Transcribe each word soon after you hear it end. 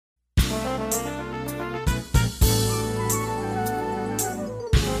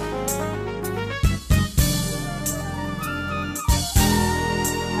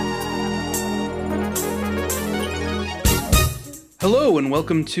Hello, and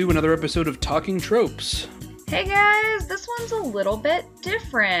welcome to another episode of Talking Tropes. Hey guys, this one's a little bit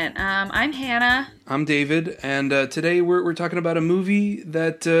different. I'm Hannah. I'm David, and today we're talking about a movie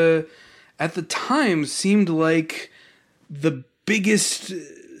that at the time seemed like the biggest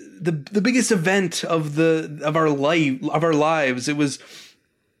event of our lives. It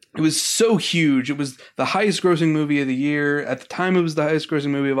was so huge. It was the highest grossing movie of the year. At the time, it was the highest grossing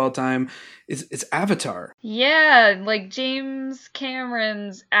movie of all time. It's Avatar. Yeah, like James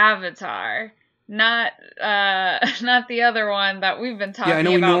Cameron's Avatar. Not the other one that we've been talking about. Yeah, I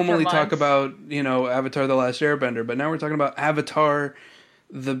know we normally for talk months. about, Avatar: The Last Airbender, but now we're talking about Avatar,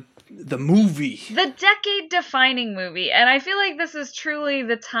 the movie. The decade-defining movie. And I feel like this is truly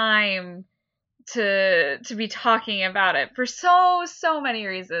the time to be talking about it for so many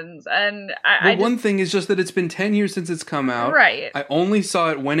reasons. And One thing is just that it's been 10 years since it's come out. Right. I only saw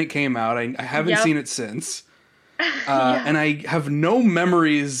it when it came out. I haven't seen it since. Yeah. And I have no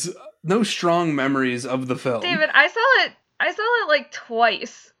strong memories of the film. David, I saw it like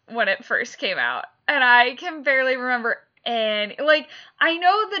twice when it first came out, and I can barely remember. And like, I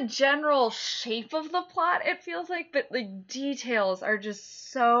know the general shape of the plot, it feels like, but like details are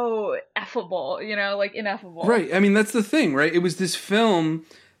just so ineffable, ineffable. Right. I mean, that's the thing, right? It was this film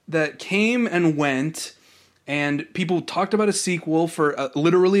that came and went, and people talked about a sequel for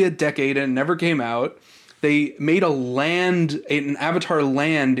literally a decade and it never came out. They made an Avatar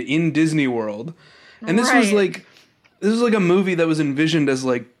land in Disney World. And this was like a movie that was envisioned as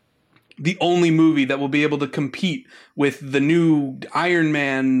like the only movie that will be able to compete with the new Iron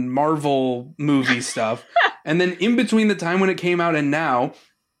Man Marvel movie stuff. And then in between the time when it came out and now,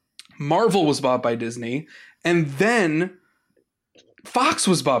 Marvel was bought by Disney, and then Fox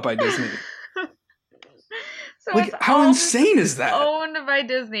was bought by Disney. So like, how insane is that? Owned by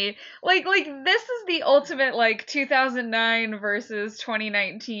Disney. Like this is the ultimate like 2009 versus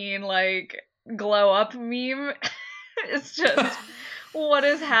 2019 like glow up meme. It's just what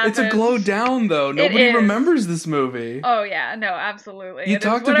has happened. It's a glow down though. Nobody remembers this movie. Oh yeah, no, absolutely. You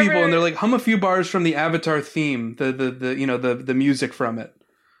talk to people and they're like, hum a few bars from the Avatar theme, the music from it.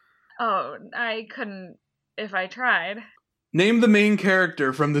 Oh, I couldn't if I tried. Name the main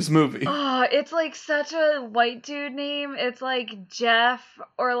character from this movie. Oh, it's like such a white dude name. It's like Jeff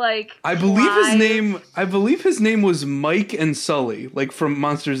or like I believe Clive. his name was Mike and Sully, like from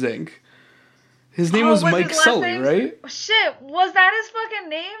Monsters Inc. His name was Mike Sully, right? Shit, was that his fucking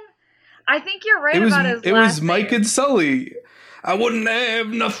name? I think you're right about his last name. It was Mike and Sully. I wouldn't have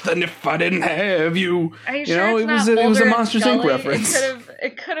nothing if I didn't have you. Are you sure it's not it was a Mulder Monsters and Inc. Scully? reference.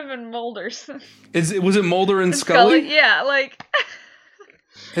 It could have been Mulder's. Was it Mulder and Scully? Yeah, like.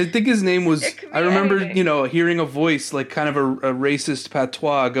 I think his name was. I remember, anything. Hearing a voice like kind of a racist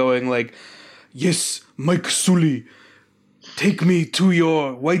patois going like, "Yes, Mike Sully, take me to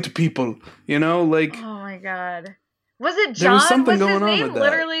your white people." Like. Oh my god, was it John? There was something going on his name with that.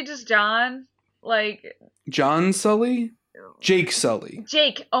 literally just John? Like John Sully? Jake Sully.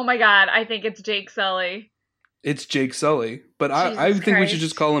 Jake. Oh my god, I think it's Jake Sully. It's Jake Sully, but I Jesus think we should Christ.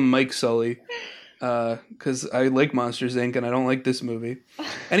 just call him Mike Sully. Because I like Monsters Inc. and I don't like this movie.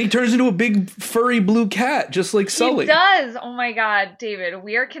 And he turns into a big furry blue cat, just like Sully. He does! Oh my god, David,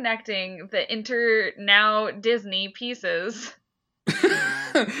 we are connecting the now Disney pieces.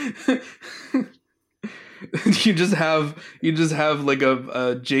 You just have like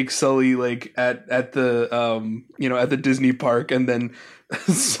a Jake Sully like at the Disney park, and then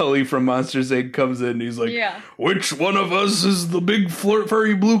Sully from Monsters Inc. comes in and he's like, Yeah. "Which one of us is the big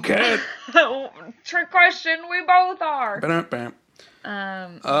furry blue cat?" Trick question, we both are. Ba-dum-bam.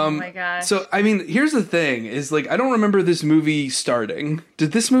 Oh my gosh. So, I mean, here's the thing, is like, I don't remember this movie starting.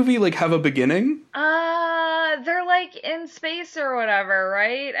 Did this movie like have a beginning? They're like in space or whatever,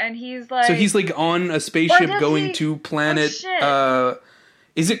 right? And he's like... So he's like on a spaceship going to Oh, planet, shit.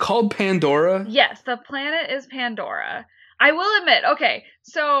 Is it called Pandora? Yes, the planet is Pandora. I will admit, okay,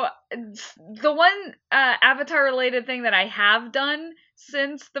 so the one Avatar-related thing that I have done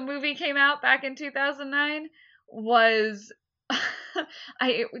since the movie came out back in 2009 was...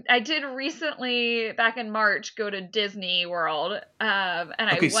 I did recently, back in March, go to Disney World, and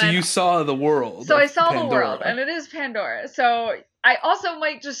I went... so you saw the world. So I saw Pandora. the world, and it is Pandora. So I also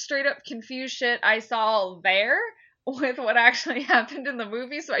might just straight up confuse shit I saw there with what actually happened in the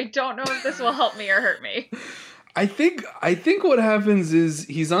movie, so I don't know if this will help me or hurt me. I think what happens is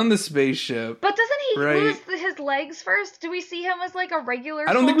he's on the spaceship. But doesn't he right? lose his legs first? Do we see him as like a regular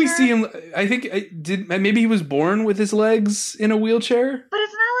I don't think we soldier? see him. I think maybe he was born with his legs in a wheelchair. But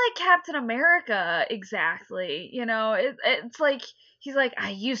it's not like Captain America exactly. It's like he's like, I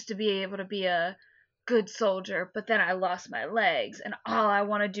used to be able to be a good soldier, but then I lost my legs, and all I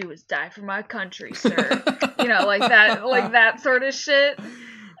want to do is die for my country, sir. Like that sort of shit.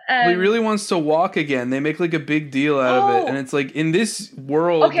 Well, he And really wants to walk again. They make like a big deal out of it, and it's like in this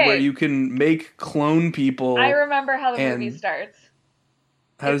world where you can make clone people. I remember how the movie starts.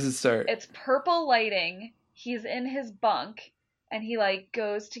 How does it start? It's purple lighting. He's in his bunk, and he like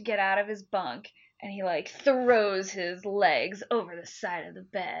goes to get out of his bunk, and he like throws his legs over the side of the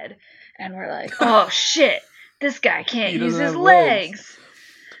bed, and we're like, oh shit, this guy can't use his legs.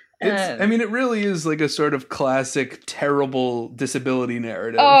 It really is like a sort of classic terrible disability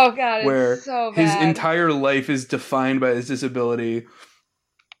narrative. Oh god, where it's so bad. His entire life is defined by his disability,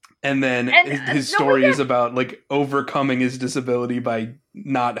 and then his story is about like overcoming his disability by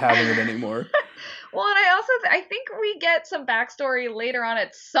not having it anymore. Well, and I think we get some backstory later on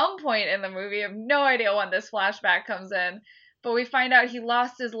at some point in the movie. I have no idea when this flashback comes in, but we find out he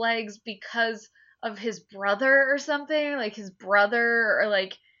lost his legs because of his brother or something. Like his brother or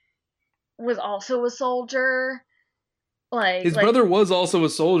like was also a soldier. His brother was also a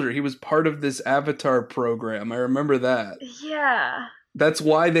soldier. He was part of this Avatar program. I remember that. Yeah. That's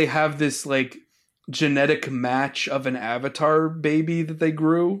why they have this like genetic match of an Avatar baby that they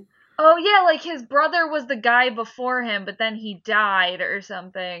grew. Oh yeah, like his brother was the guy before him, but then he died or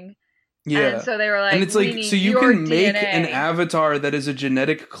something. Yeah. And so they were like, and it's like, so you can make DNA. an avatar that is a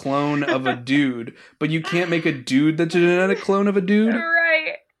genetic clone of a dude, but you can't make a dude that's a genetic clone of a dude.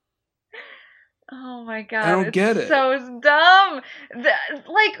 Right. Oh my god. I don't get it. So dumb.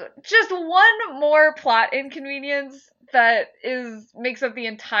 Like, just one more plot inconvenience that makes up the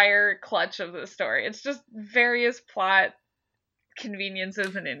entire clutch of the story. It's just various plot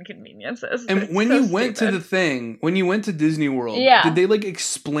conveniences and inconveniences. And when you went to Disney World, did they like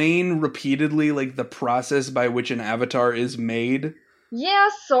explain repeatedly like the process by which an avatar is made? Yeah,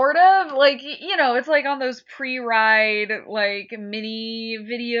 sort of. Like, it's like on those pre-ride like mini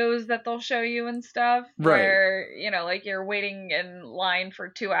videos that they'll show you and stuff. Right. Where, like you're waiting in line for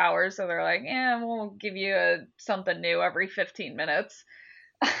 2 hours, so they're like, we'll give you something new every 15 minutes.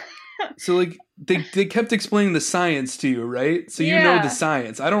 So like they kept explaining the science to you, right? So you know the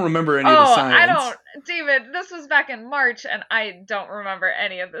science. I don't remember any of the science. David, this was back in March and I don't remember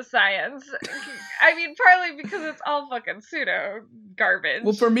any of the science. I mean, partly because it's all fucking pseudo garbage.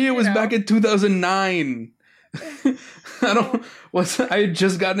 Well, for me it was back in 2009. I had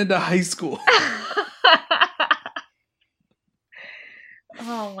just gotten into high school.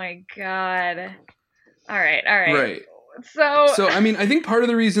 Oh my god. All right. Right. So I mean, I think part of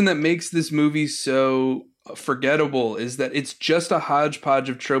the reason that makes this movie so forgettable is that it's just a hodgepodge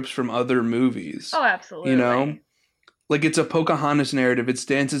of tropes from other movies. Oh, absolutely. Like it's a Pocahontas narrative. It's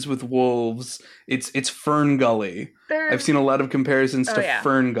Dances with Wolves. It's Fern Gully. I've seen a lot of comparisons to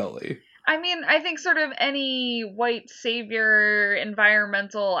Fern Gully. I mean, I think sort of any white savior,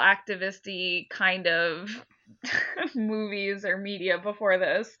 environmental activist-y kind of movies or media before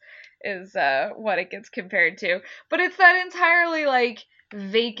this is what it gets compared to. But it's that entirely like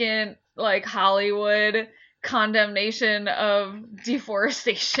vacant like Hollywood condemnation of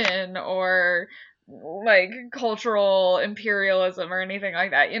deforestation or like cultural imperialism or anything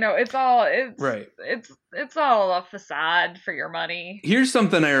like that. It's all it's all a facade for your money. Here's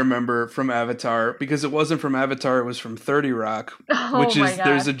something I remember from Avatar, because it wasn't from Avatar, it was from 30 Rock, which is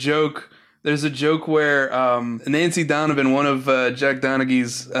there's a joke where Nancy Donovan, one of Jack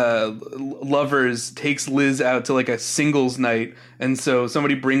Donaghy's lovers, takes Liz out to like a singles night, and so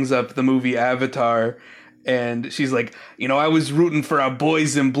somebody brings up the movie Avatar, and she's like, I was rooting for our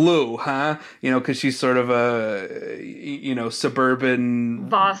boys in blue, huh? Because she's sort of a suburban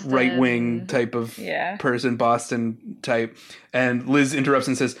Boston right-wing type of person, Boston type, and Liz interrupts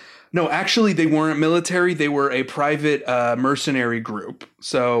and says, no, actually, they weren't military. They were a private mercenary group.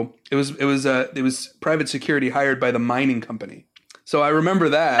 So it was private security hired by the mining company. So I remember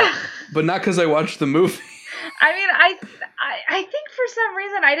that, but not because I watched the movie. I mean, I think for some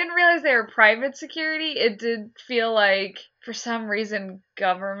reason I didn't realize they were private security. It did feel like for some reason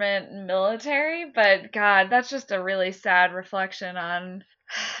government and military, but God, that's just a really sad reflection on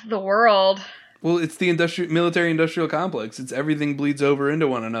the world. Well, it's the military-industrial complex. It's everything bleeds over into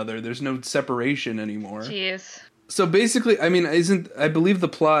one another. There's no separation anymore. Jeez. So basically, I mean, I believe the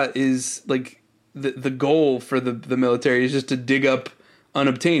plot is like the goal for the military is just to dig up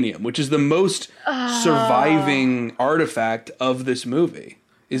unobtainium, which is the most surviving artifact of this movie,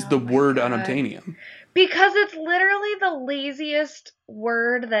 is the word unobtainium. Because it's literally the laziest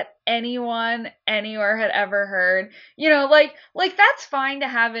word that anyone anywhere had ever heard. Like that's fine to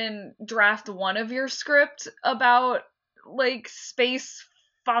have in draft 1 of your script about like space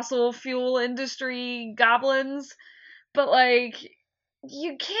fossil fuel industry goblins, but like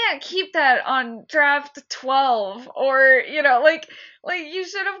you can't keep that on draft 12, or like you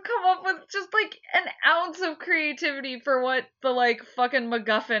should have come up with just like an ounce of creativity for what the like fucking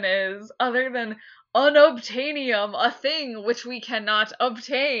MacGuffin is, other than unobtainium, a thing which we cannot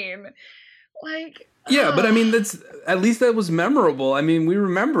obtain. Like, yeah, but I mean, at least that was memorable. I mean, we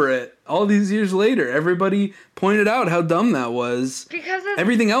remember it all these years later. Everybody pointed out how dumb that was. Because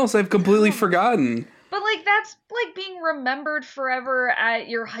everything else I've completely forgotten. But like that's like being remembered forever at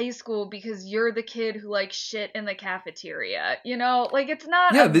your high school because you're the kid who like shit in the cafeteria. Like it's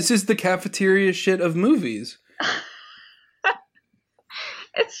not. Yeah, this is the cafeteria shit of movies.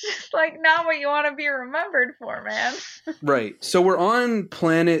 It's just like not what you want to be remembered for, man. Right. So we're on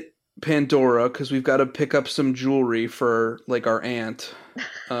planet Pandora because we've got to pick up some jewelry for like our aunt.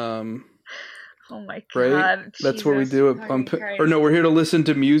 Oh my god! Right? That's what we do. Or no, we're here to listen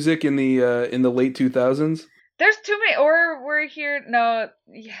to music in the late 2000s. There's too many. Or we're here. No,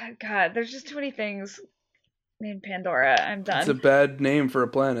 yeah, God. There's just too many things named Pandora. I'm done. It's a bad name for a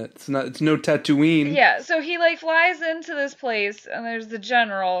planet. It's not. It's no Tatooine. Yeah. So he like flies into this place, and there's the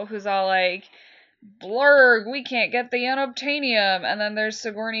general who's all like, "Blurg, we can't get the unobtainium." And then there's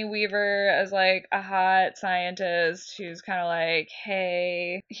Sigourney Weaver as like a hot scientist who's kind of like,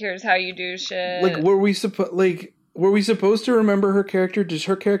 "Hey, here's how you do shit." Like, were we supposed to remember her character? Does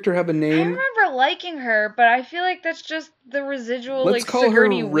her character have a name? I remember liking her, but I feel like that's just the residual. Let's call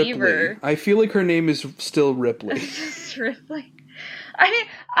Sigourney her Ripley. Weaver. I feel like her name is still Ripley. Just Ripley. I mean,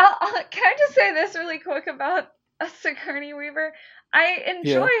 can I just say this really quick about Sigourney Weaver? I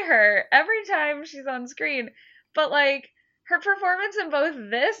enjoy her every time she's on screen, but like her performance in both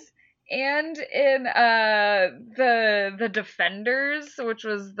this and in the Defenders, which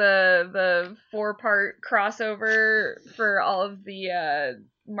was the 4-part crossover for all of the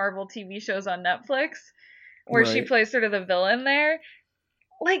Marvel TV shows on Netflix, where she plays sort of the villain there.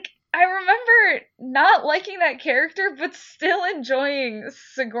 Like, I remember not liking that character, but still enjoying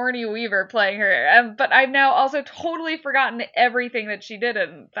Sigourney Weaver playing her. But I've now also totally forgotten everything that she did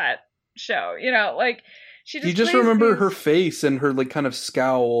in that show. Like, she just you just remember her face and her like kind of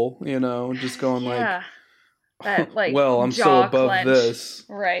scowl. Just going like, that like. Well, I'm so above clench. This,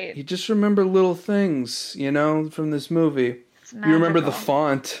 right? You just remember little things, from this movie. You remember the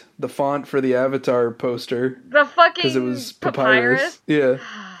font for the Avatar poster, the fucking because it was papyrus. Yeah.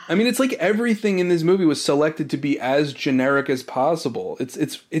 I mean, it's like everything in this movie was selected to be as generic as possible.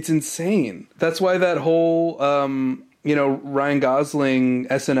 It's insane. That's why that whole Ryan Gosling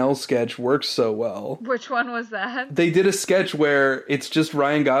SNL sketch works so well. Which one was that? They did a sketch where it's just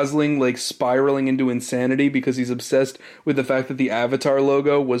Ryan Gosling like spiraling into insanity because he's obsessed with the fact that the Avatar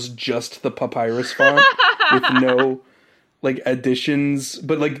logo was just the papyrus font with no like additions,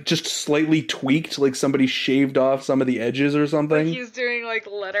 but like just slightly tweaked, like somebody shaved off some of the edges or something. Like he's doing like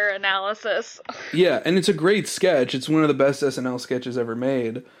letter analysis. Yeah, and it's a great sketch. It's one of the best SNL sketches ever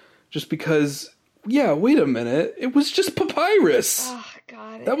made. Just because, yeah, wait a minute, it was just papyrus. Oh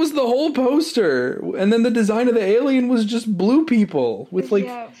god. That was the whole poster. And then the design of the alien was just blue people with like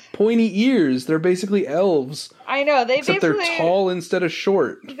pointy ears. They're basically elves. I know, except they're tall instead of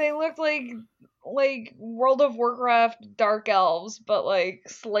short. They looked like World of Warcraft dark elves, but like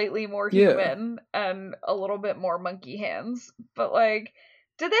slightly more human and a little bit more monkey hands. But like,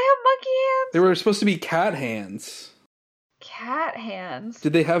 did they have monkey hands? They were supposed to be cat hands. Cat hands?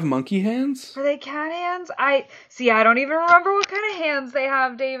 Did they have monkey hands? Are they cat hands? I don't even remember what kind of hands they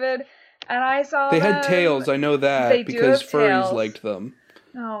have, David. And I saw they had tails, I know that, because furries tails. liked them.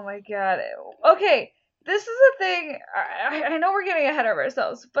 Oh my god. Okay, this is a thing. I know we're getting ahead of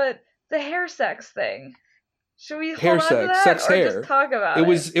ourselves, but the hair sex thing. Should we hold on to that, sex or hair. just talk about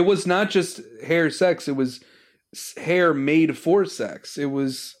it? It was not just hair sex. It was hair made for sex. It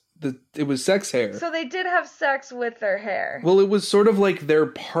was sex hair. So they did have sex with their hair. Well, it was sort of like they're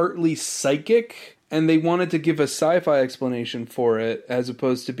partly psychic, and they wanted to give a sci-fi explanation for it as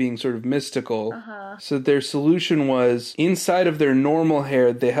opposed to being sort of mystical. Uh-huh. So their solution was inside of their normal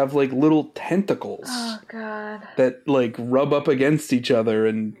hair, they have like little tentacles. Oh god. That like rub up against each other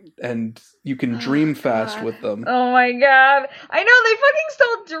and you can dream fast with them. Oh my god. I know, they fucking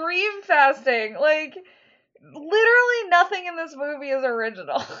still dream fasting. Like, literally nothing in this movie is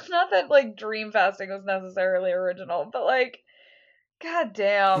original. Not that, like, dream fasting was necessarily original, but, like, god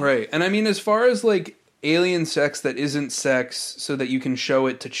damn. Right. And I mean, as far as, like, alien sex that isn't sex so that you can show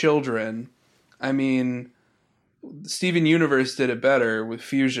it to children, I mean, Steven Universe did it better with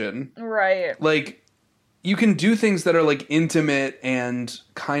Fusion. Right. Like, you can do things that are, like, intimate and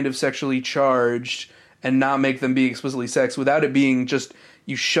kind of sexually charged and not make them be explicitly sex without it being just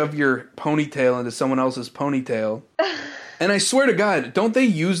you shove your ponytail into someone else's ponytail. And I swear to God, don't they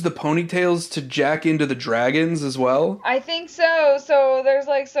use the ponytails to jack into the dragons as well? I think so. So there's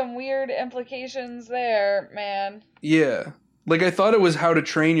like some weird implications there, man. Yeah. Like, I thought it was How to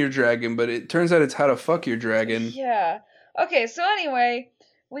Train Your Dragon, but it turns out it's How to Fuck Your Dragon. Yeah. Okay, so anyway,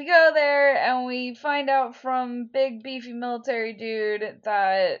 we go there and we find out from big beefy military dude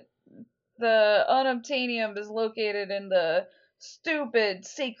that the unobtainium is located in the stupid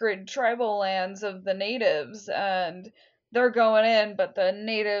sacred tribal lands of the natives, and they're going in, but the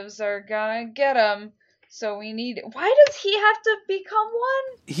natives are gonna get them. So we need. Why does he have to become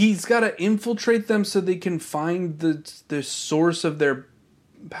one? He's got to infiltrate them so they can find the source of their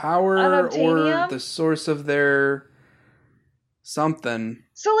power or Unobtainium? the source of their something.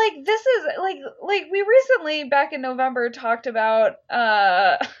 So like this is like we recently back in November talked about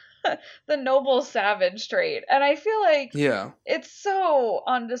the noble savage trait, and I feel like Yeah. it's so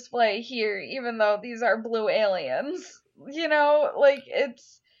on display here, even though these are blue aliens. You know, like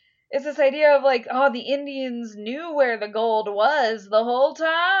it's this idea of like, oh, the Indians knew where the gold was the whole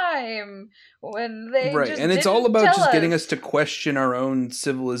time when they Right. just And it's didn't all about tell just us. getting us to question our own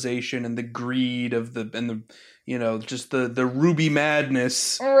civilization and the greed of the just the ruby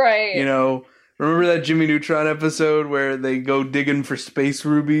madness. Right. You know, remember that Jimmy Neutron episode where they go digging for space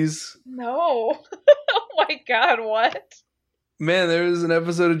rubies? No. Oh my God, what? Man, there was an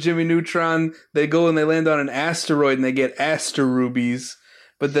episode of Jimmy Neutron. They go and they land on an asteroid and they get aster rubies.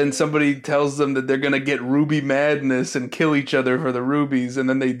 But then somebody tells them that they're going to get ruby madness and kill each other for the rubies, and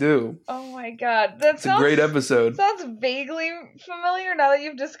then they do. Oh my God, It's a great episode. Sounds vaguely familiar now that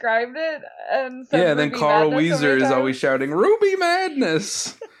you've described it. And said Yeah, and then Ruby Carl Madness so Weezer many is times. always shouting, Ruby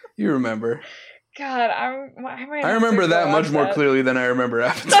madness! You remember. God, I might. I remember that much more clearly than I remember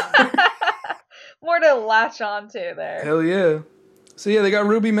Avatar. More to latch onto there. Hell yeah. So yeah, they got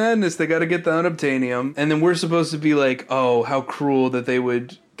Ruby Madness. They got to get the unobtainium. And then we're supposed to be like, oh, how cruel that they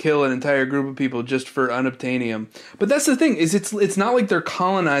would kill an entire group of people just for unobtainium. But that's the thing, is it's not like they're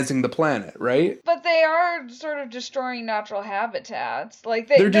colonizing the planet, right? But they are sort of destroying natural habitats. Like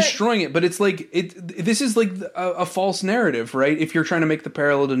they're destroying it, but it's like this is like a false narrative, right? If you're trying to make the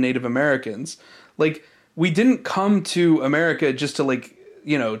parallel to Native Americans. Like, we didn't come to America just to, like,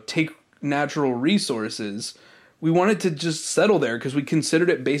 take natural resources. We wanted to just settle there because we considered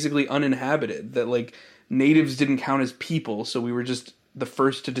it basically uninhabited. That, like, natives didn't count as people, so we were just the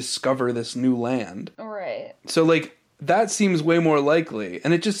first to discover this new land. Right. So, like, that seems way more likely.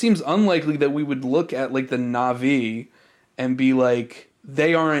 And it just seems unlikely that we would look at, like, the Na'vi and be like,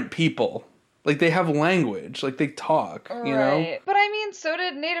 they aren't people. Like, they have language. Like, they talk, you know? But I mean, so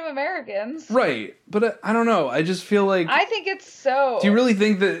did Native Americans. Right. But I don't know. I just feel like... I think it's so... Do you really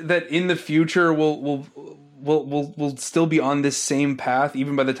think that in the future we'll still be on this same path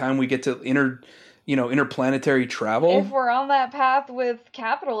even by the time we get to interplanetary travel? If we're on that path with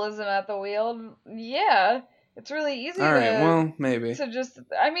capitalism at the wheel, yeah. It's really easy well, maybe. to just...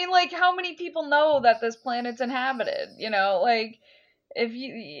 I mean, like, how many people know that this planet's inhabited? You know, like...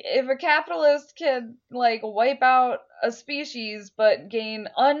 If a capitalist could, like, wipe out a species but gain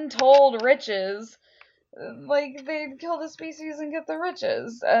untold riches, like, they'd kill the species and get the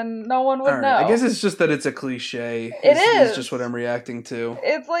riches, and no one would know. I guess it's just that it's a cliche. It is. It's just what I'm reacting to.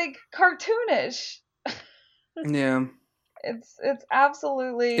 It's, like, cartoonish. Yeah. It's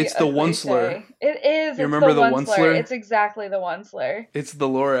absolutely It's the Onceler. It is. You remember the Onceler? It's exactly the Onceler. It's the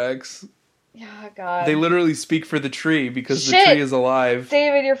Lorax. Yeah, God. They literally speak for the tree because Shit. the tree is alive.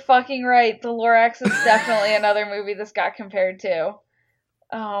 David, you're fucking right. The Lorax is definitely another movie this got compared to.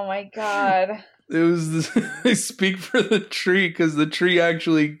 Oh my God. It was they speak for the tree because the tree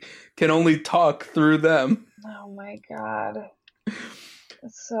actually can only talk through them. Oh my God.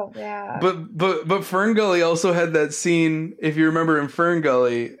 It's so bad. But Fern Gully also had that scene, if you remember in Fern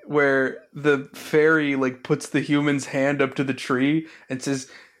Gully, where the fairy like puts the human's hand up to the tree and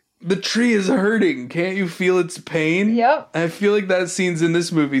says, "The tree is hurting. Can't you feel its pain?" Yep. I feel like that scene's in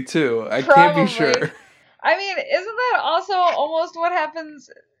this movie too. I Probably. can't be sure. I mean, isn't that also almost what happens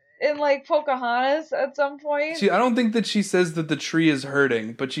in, like, Pocahontas at some point? I don't think that she says that the tree is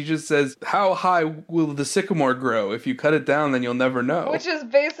hurting, but she just says, "How high will the sycamore grow? If you cut it down, then you'll never know." Which is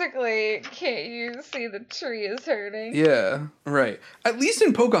basically, can't you see the tree is hurting? Yeah, right. At least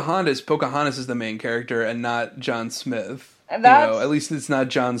in Pocahontas, Pocahontas is the main character and not John Smith. And that's, at least it's not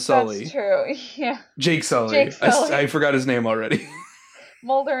John Sully. That's true, yeah. Jake Sully. Jake Sully. I forgot his name already.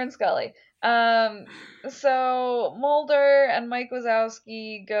 Mulder and Scully. So Mulder and Mike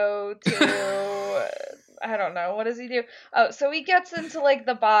Wazowski go to I don't know, what does he do? Oh, so he gets into, like,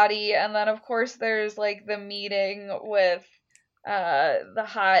 the body, and then of course there's, like, the meeting with the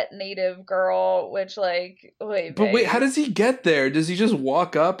hot native girl, which like wait, But wait, how babe. does he get there? Does he just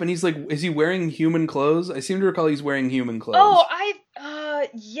walk up and he's like, is he wearing human clothes? I seem to recall he's wearing human Oh, clothes.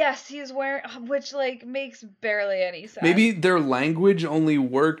 yes, he's wearing, which like makes barely any sense. Maybe their language only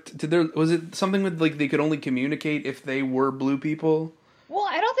worked. Was it something with like they could only communicate if they were blue people? Well,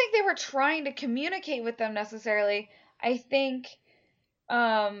 I don't think they were trying to communicate with them necessarily. I think,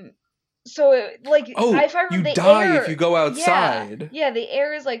 um, so like Oh, if I you remember the die if you air, go yeah, outside. yeah, the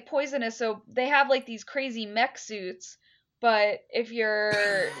air is like poisonous, so they have like these crazy mech suits. But if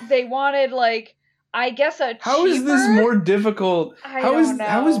they wanted like, I guess a How is this cheaper. more difficult? I How don't is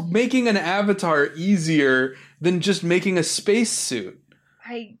know. making an avatar easier than just making a spacesuit?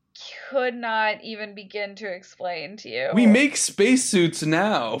 I could not even begin to explain to We you. make spacesuits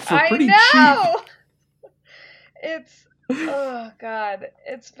now for I pretty cheap. know. It's oh god,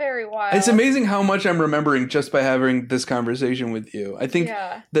 it's very It's wild. amazing how much I'm remembering just by having this conversation with you. I think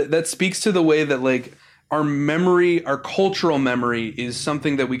Yeah. that speaks to the way that like our memory, our cultural memory is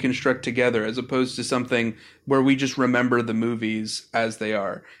something that we construct together as opposed to something where we just remember the movies as they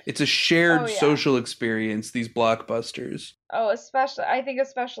are. It's a Oh shared yeah. social experience, these blockbusters. Oh,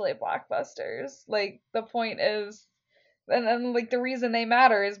 especially blockbusters. Like the point is, and then like the reason they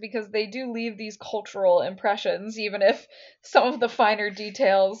matter is because they do leave these cultural impressions, even if some of the finer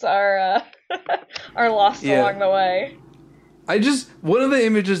details are are lost Yeah. along the way. One of the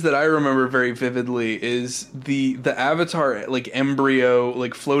images that I remember very vividly is the avatar like embryo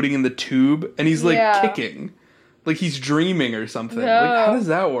like floating in the tube and he's like Yeah. kicking. Like he's dreaming or something. Like how No. does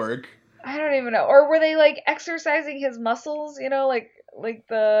that work? I don't even know. Or were they like exercising his muscles, like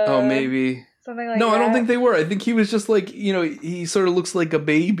Oh, the maybe. something like No, I don't that? think they were. I think he was just like, he sort of looks like a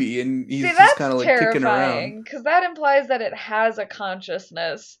baby and See, he's just kind that's of like kicking around. terrifying because that implies that it has a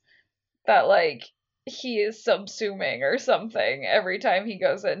consciousness that like he is subsuming or something every time he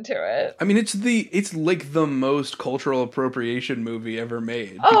goes into it. I mean, it's like the most cultural appropriation movie ever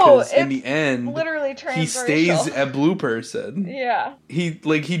made Oh, because in it's the end literally he stays transracial. a blue person. Yeah. He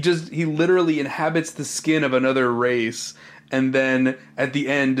literally inhabits the skin of another race and then at the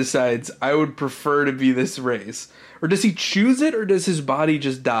end decides I would prefer to be this race. Or does he choose it or does his body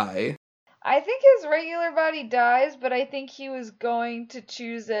just die? I think his regular body dies, but I think he was going to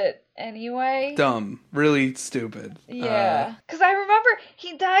choose it anyway. Dumb, really stupid. Yeah. Because I remember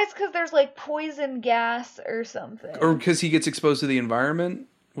he dies because there's like poison gas or Or something. because he gets exposed to the environment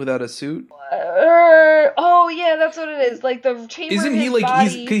without a suit. Oh, yeah, that's what it is. Like the chamber in Isn't he his like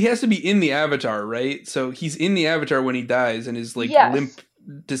body. he has to be in the avatar, right? So he's in the avatar when he dies and his like Yes. limp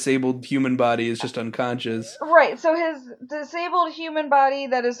disabled human body is just unconscious. Right, so his disabled human body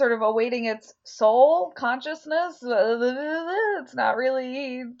that is sort of awaiting its soul consciousness, it's not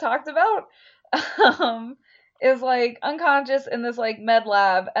really talked about, um, is like unconscious in this like med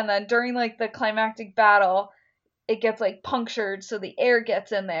lab, and then during like the climactic battle, it gets like punctured so the air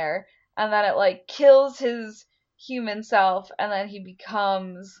gets in there, and then it like kills his human self, and then he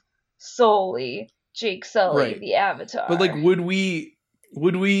becomes solely Jake Sully, Right. the But like Avatar.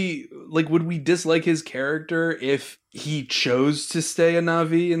 would we dislike his character if he chose to stay a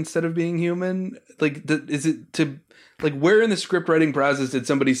Navi instead of being human? Like is it to like where in the script writing process did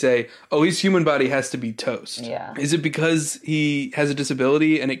somebody say, "Oh, his human body has to be toast"? Yeah. Is it because he has a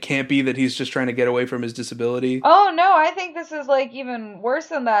disability and it can't be that he's just trying to get away from his disability? Oh no, I think this is like even worse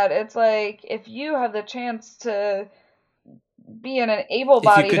than that. It's like if you have the chance to be in an If you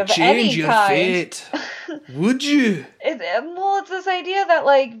able-bodied could of change any your kind, fate, would you? well, it's this idea that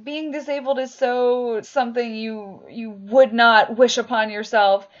like being disabled is so something you would not wish upon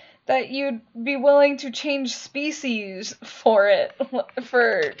yourself that you'd be willing to change species for it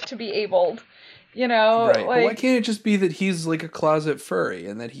for to be abled. You know, Right. But why like can't it just be that he's like a closet furry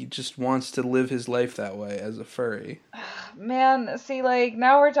and that he just wants to live his life that way as a furry? man, see like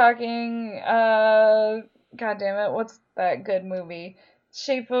now we're talking god damn it, what's that good movie?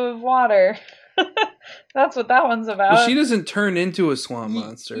 Shape of Water. That's what that one's Well, she about. doesn't turn into a swamp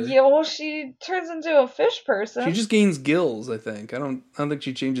monster. Yeah, well, she turns into a fish She person. just gains gills, I think. I don't think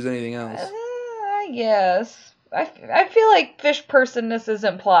she changes anything else. I guess. I feel like fish personness is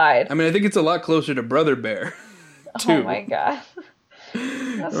implied. I mean, I think it's a lot closer to Brother Bear, Oh my too. god.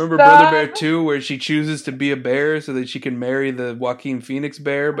 Remember Brother Bear Stop. 2 where she chooses to be a bear so that she can marry the Joaquin Phoenix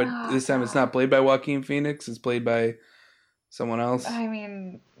bear, but Oh this time it's god. not played by Joaquin Phoenix, it's played by someone else. I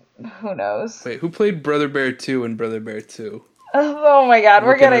mean, who knows? Wait, who played Brother Bear 2 and Brother Bear 2? Oh my god, I'm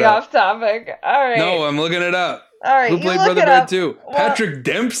we're looking it getting up. off topic. Alright. No, I'm looking it up. Alright, Who you played look Brother it Bear up. 2? Well, Patrick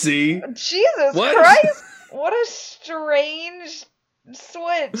Dempsey. Jesus What? Christ! What a strange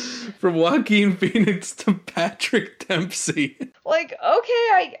switch. From Joaquin Phoenix to Patrick Dempsey. Like,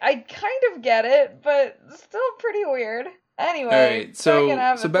 okay, I kind of get it, but still pretty weird. Anyway, All right, so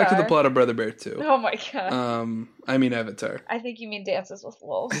back to the Avatar. plot of Brother Bear 2. Oh my god. I mean Avatar. I think you mean Dances with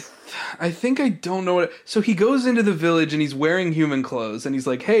Wolves. I think I don't know what. So he goes into the village and he's wearing human clothes and he's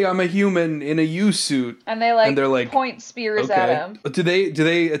like, "Hey, I'm a human in a U suit." And they like And they're like, point spears at him. Do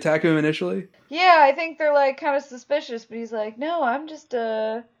they attack him initially? Yeah, I think they're like kind of suspicious, but he's like, "No, I'm just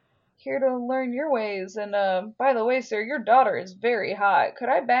here to learn your ways. And by the way, sir, your daughter is very hot. Could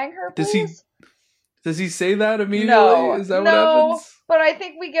I bang her, please?" Does he say that immediately? No, Is that what happens? But I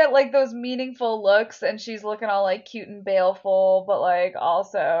think we get like those meaningful looks, and she's looking all like cute and baleful, but like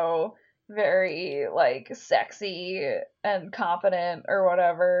also very like sexy and confident or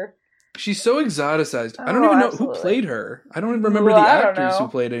whatever. She's so exoticized. I don't Oh, even know absolutely. who played her. I don't even remember Well, the I don't actors know.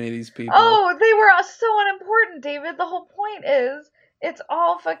 who played any of these people. Oh, they were so unimportant, David. The whole point is it's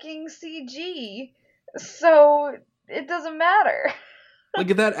all fucking CG, so it doesn't matter. Like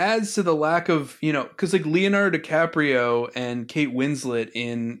that adds to the lack of, because like Leonardo DiCaprio and Kate Winslet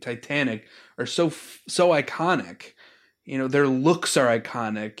in Titanic are so iconic. Their looks are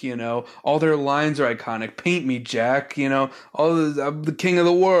iconic. All their lines are iconic. Paint me, Jack. I'm the king of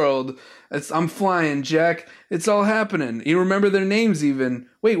the world. I'm flying, Jack. It's all happening. You remember their names even?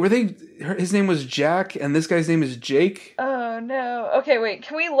 Wait, were they? His name was Jack, and this guy's name is Jake. Oh no. Okay, wait.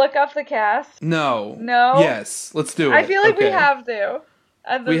 Can we look up the cast? No. No. Yes, let's do it. I feel like we Okay. have to.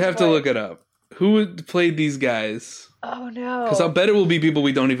 We have to look it up. Who played these guys? Oh no. Because I'll bet it will be people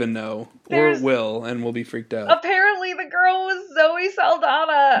we don't even know. There's- Or will, and we'll be freaked out. Apparently the girl was Zoe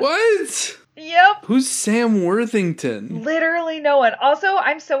Saldana. What? Yep. Who's Sam Worthington? Literally no one. Also,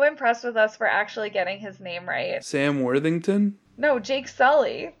 I'm so impressed with us for actually getting his name right. Sam Worthington? No, Jake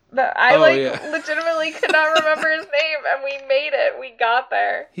Sully. I legitimately could not remember his name, and we made it. We got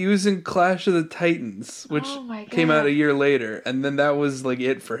there. He was in Clash of the Titans, which Oh my God. came out a year later, and then that was like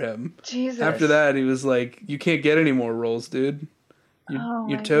it for him. Jesus. After that, he was like, "You can't get any more roles, dude. Oh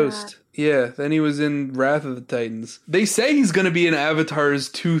You're my toast." God. Yeah, then he was in Wrath of the Titans. They say he's going to be in Avatars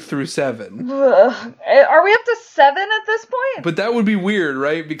 2 through 7. Ugh. Are we up to 7 at this point? But that would be weird,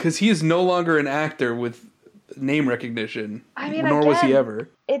 right? Because he is no longer an actor with name recognition. I mean, nor was he again, ever.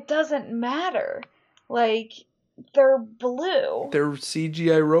 It doesn't matter. Like, they're blue. They're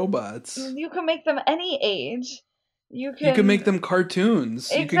CGI robots. You can make them any age. You You can make them cartoons.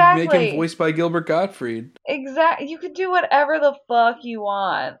 You can make Exactly. him voiced by Gilbert Gottfried. You could do whatever the fuck you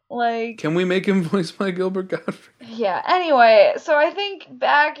want. Like, Can we make him voiced by Gilbert Gottfried? yeah. Anyway, so I think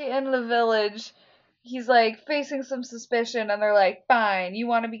back in the village, he's like facing some suspicion, and they're like, "Fine, you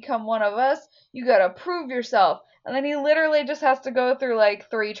want to become one of us? You gotta prove yourself." And then he literally just has to go through like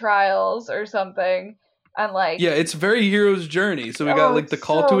 3 trials or something, and like, Yeah, it's very hero's journey. So we got like the it's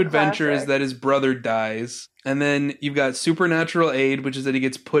call so to adventure is classic. that his brother dies. And then you've got supernatural aid, which is that he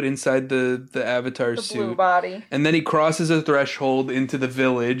gets put inside the Avatar the suit. blue body. And then he crosses a threshold into the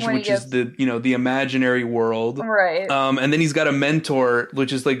village, When he which is gets- the imaginary world. Right. And then he's got a mentor,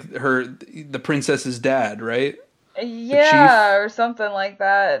 which is like the princess's dad, right? Yeah, or something like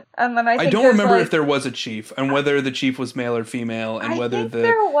that. And then I think don't there's, remember like, if there was a chief and whether the chief was male or female and I whether think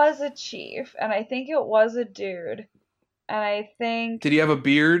there was a chief, and I think it was a dude. And I think did he have a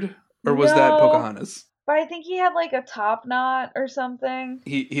beard or was that No. Pocahontas? but I think he had like a top knot or something.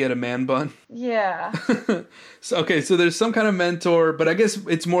 He had a man bun. Yeah. So there's some kind of mentor, but I guess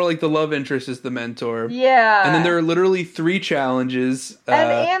it's more like the love interest is the mentor. Yeah. And then there are literally 3 challenges.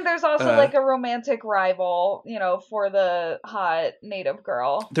 and there's also uh, like a romantic rival, for the hot native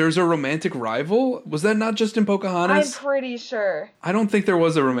girl. There's a romantic rival? Was that not just in I'm Pocahontas? pretty sure. I don't think there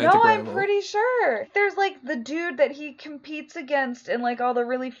was a romantic No, rival. I'm pretty sure. There's like the dude that he competes against in like all the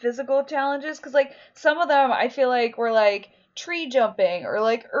really physical challenges, because like some of them I feel like were like tree jumping or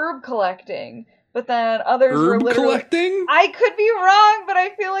like herb collecting, but then others were Herb literally. collecting? I could be wrong, but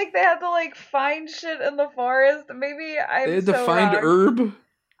I feel like they had to like find shit in the forest. Maybe I'm They had to so find wrong. herb,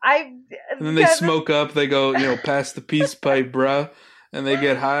 And and then they smoke up. They go, pass the peace pipe, bruh. And they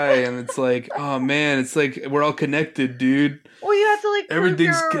get high, and it's like, oh man, it's like we're all connected, dude. Well, you have to like prove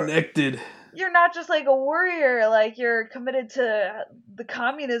Everything's connected. you're not just like a warrior, like you're committed to the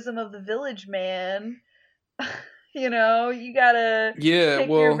communism of the village, man. You gotta Yeah, pick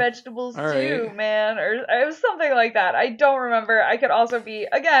well, your vegetables all too, right. man. Or it was something like that. I don't remember. I could also be,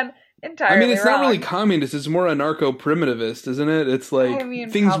 again, entirely I mean, it's wrong. not really communist. It's more anarcho-primitivist, isn't it? It's like I mean,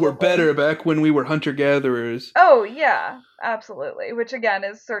 things were probably. better back when we were hunter-gatherers. Oh, yeah, absolutely. Which, again,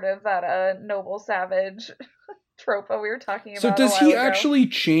 is sort of that noble savage trope that we were talking So about a does while he ago. actually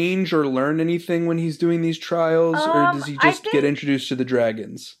change or learn anything when he's doing these trials, or does he I just get think introduced to the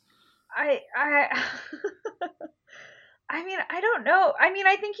dragons? I I mean, I don't know. I mean,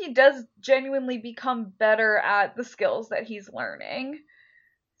 I think he does genuinely become better at the skills that he's learning.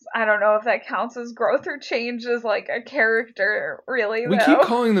 I don't know if that counts as growth or change as like a character, really, We keep though.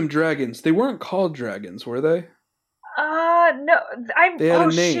 calling them dragons. They weren't called dragons, were they? No, I'm. They had a Oh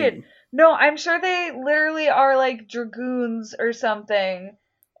shit! name. No, I'm sure they literally are like dragoons or something,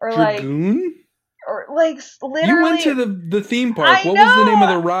 Dragoon? or like You went literally. to the theme park. I What was the name of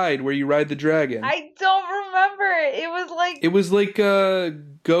know. the ride where you ride the dragon? I don't remember. It was like, It was like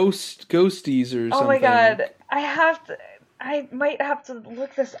ghosties or oh my something. god, I have to. I might have to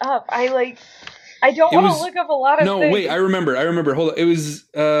look this up. I don't It want to was look up a lot of no, wait, I things. remember. I remember. Hold on. It was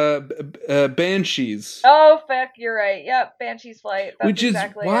banshees. Oh, fuck, you're right. Yep, Banshee's Flight. That's Which is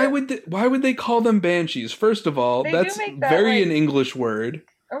exactly it. why would they call them banshees? First of all, They do that's make that very an like English word,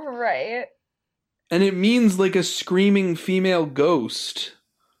 right. and it means like a screaming female ghost.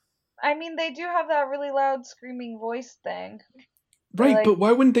 I mean, they do have that really loud screaming voice thing. They Right, like but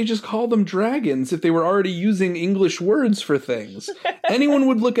why wouldn't they just call them dragons if they were already using English words for things? Anyone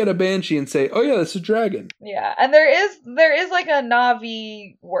would look at a banshee and say, "Oh yeah, that's a dragon." yeah, and there is like a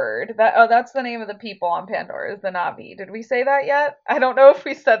Navi word. That's the name of the people on Pandora is the Navi. Did we say that yet? I don't know if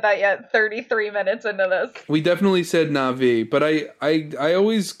we said that yet. 33 minutes into this. We definitely said Navi, but I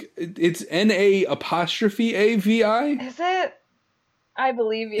always it's N-A apostrophe A-V-I? Is it? I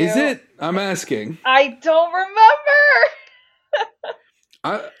believe you. Is it? I'm asking. I don't remember.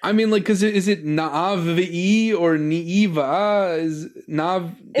 I mean, like, cause is it Na'avi or Ni'iva? Is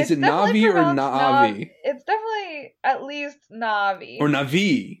It's it definitely Navi or pronounced Nav. Na'avi? It's definitely at least Or Navi.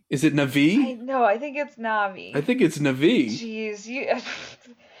 Navi? Is it I Navi? know. I think it's I Navi. think it's Navi. Jeez, you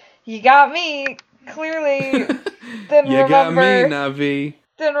you got me. Clearly didn't You got me, remember. Navi.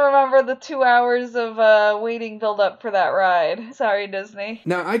 Didn't remember the 2 hours of waiting build up for that ride. Sorry, Disney.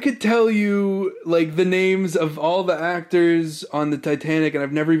 Now, I could tell you, like, the names of all the actors on the Titanic, and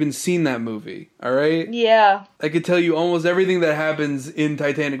I've never even seen that movie, alright? Yeah. I could tell you almost everything that happens in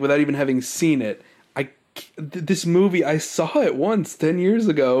Titanic without even having seen it. This movie, I saw it once 10 years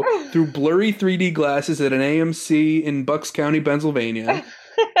ago through blurry 3D glasses at an AMC in Bucks County, Pennsylvania.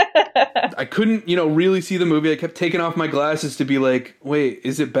 I couldn't, really see the movie. I kept taking off my glasses to be like, wait,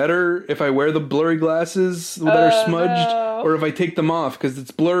 is it better if I wear the blurry glasses that are Oh smudged, no. or if I take them off? Because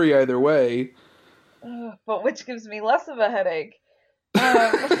it's blurry either way. Ugh, but which gives me less of a headache. Um,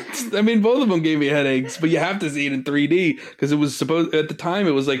 I mean, both of them gave me headaches, but you have to see it in 3D because it was supposed at the time.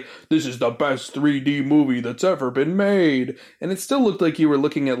 It was like, this is the best 3D movie that's ever been made, and it still looked like you were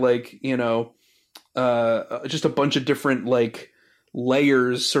looking at like just a bunch of different like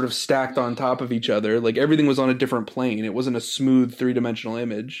layers sort of stacked on top of each other. Like everything was on a different plane. It wasn't a smooth 3-dimensional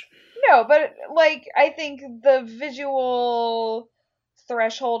image. no, but like I think the visual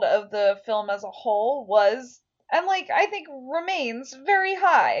threshold of the film as a whole was, and like I think remains very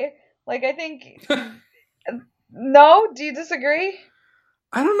high. Like I think, no, do you disagree?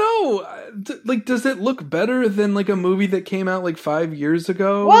 I don't know. Like, does it look better than like a movie that came out like 5 years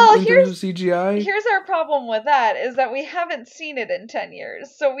ago Well, in terms of CGI? here's our problem with that is that we haven't seen it in 10 years,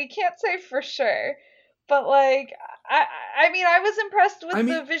 so we can't say for sure. But like I mean I was impressed with I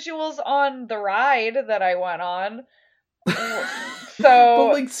mean, the visuals on the ride that I went on. but So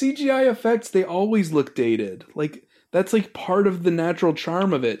like CGI effects, they always look dated. Like that's like part of the natural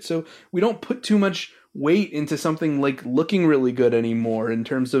charm of it. So we don't put too much weight into something like looking really good anymore in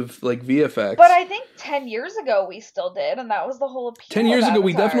terms of like VFX. but I think 10 yeyears ago we still did, and that was the whole appeal 10 of years ago,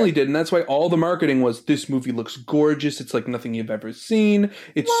 we Avatar. definitely did, and that's why all the marketing was, this movie looks gorgeous, it's like nothing you've ever seen,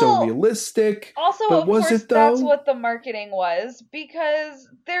 it's so Well, realistic. also, But of was course, it, though? that's what the marketing was, because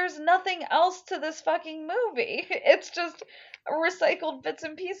there's nothing else to this fucking movie. It's just recycled bits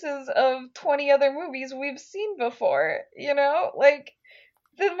and pieces of 20 other movies we've seen before, you know? Like,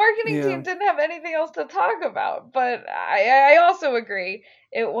 the marketing team Yeah. didn't have anything else to talk about, but I also agree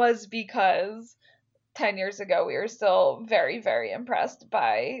it was because 10 years ago we were still very, very impressed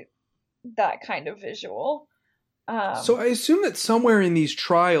by that kind of visual. So I assume that somewhere in these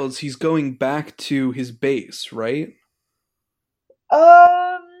trials, he's going back to his base, right?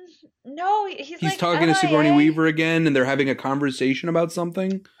 No, he's He's like talking to Sigourney MIA. Weaver again, and they're having a conversation about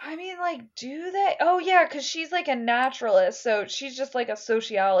something. I mean, like, do they? Oh, yeah, because she's like a naturalist, so she's just like a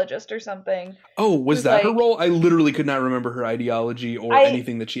sociologist or something. Oh, was Who's that her like- role? I literally could not remember her ideology or I-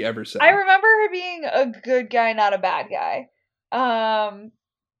 anything that she ever said. I remember her being a good guy, not a bad guy.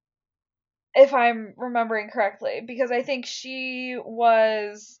 if I'm remembering correctly, because I think she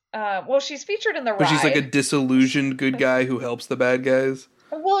was, she's featured in the But she's like a ride. disillusioned good guy who helps the bad guys.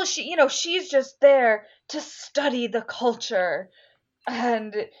 Well, she's just there to study the culture,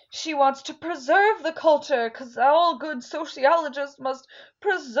 and she wants to preserve the culture because all good sociologists must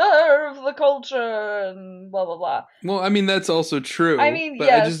preserve the culture and blah blah blah. Well, I mean that's also I true, mean, but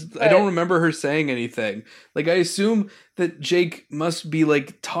yes, I don't but remember her saying anything. Like I assume that Jake must be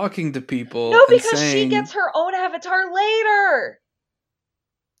like talking to people no, and because she saying, gets her own avatar later.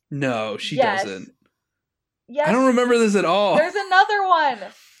 "No, she Yes, doesn't." I don't yes. remember this at all. There's another one.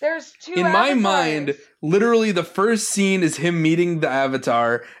 There's two In my avatars. mind, literally the first scene is him meeting the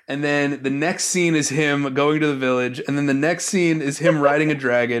avatar, and then the next scene is him going to the village, and then the next scene is him riding a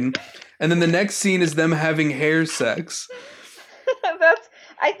dragon, and then the next scene is them having hair sex. That's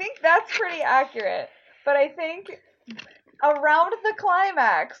I think that's pretty accurate. But I think around the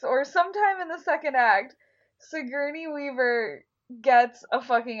climax or sometime in the second act, Sigourney Weaver gets a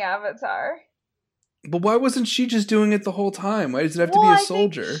fucking avatar. But why wasn't she just doing it the whole time? Why does it have to Well, be a I think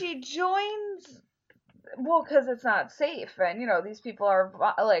soldier? she joins. Well, because it's not safe, and these people are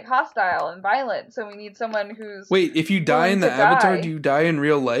like hostile and violent. So we need someone who's Wait, if you die willing in to the Avatar, die. do you die in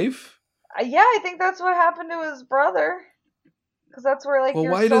real life? Yeah, I think that's what happened to his brother. Because that's where like Well,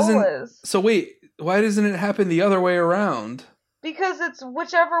 your why soul doesn't... is. So wait, why doesn't it happen the other way around? Because it's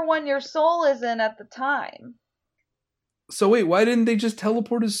whichever one your soul is in at the time. So wait, why didn't they just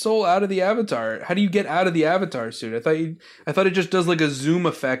teleport his soul out of the Avatar? How do you get out of the Avatar suit? I thought it just does like a zoom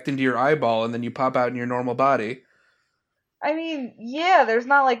effect into your eyeball and then you pop out in your normal body. I mean, yeah, there's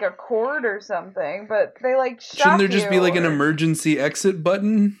not like a cord or something, but they like Shouldn't shock there you. just be like an Or emergency exit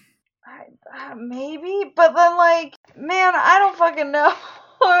button? maybe, but then like, man, I don't fucking know.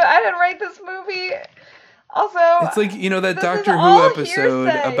 I didn't write this movie. Also, It's like, you know, that this is Doctor Who all episode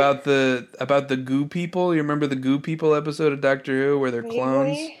hearsay. about the goo people. You remember the goo people episode of Doctor Who where they're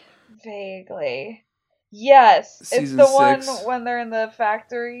clones? Vaguely. Yes, it's Season the one 6. when they're in the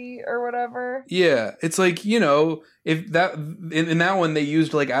factory or whatever. Yeah, it's like, you know, if that in that one they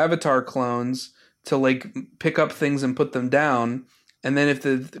used like Avatar clones to like pick up things and put them down, and then if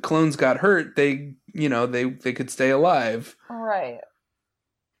the clones got hurt, they, you know, they could stay alive. Right.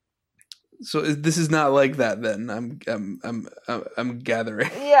 So this is not like that then. I'm gathering.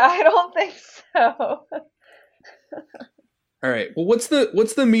 Yeah, I don't think so. All right. Well, what's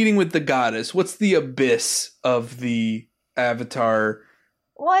the meeting with the goddess? What's the abyss of the Avatar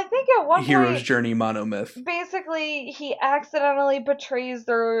Well, I think at one hero's point, journey monomyth? basically, he accidentally betrays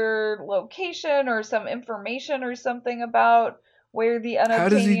their location or some information or something about where the How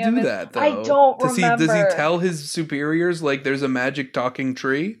does he unobtainium do is. that though? I don't remember. Does he tell his superiors like there's a magic talking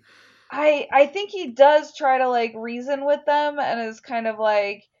tree? I think he does try to like reason with them and is kind of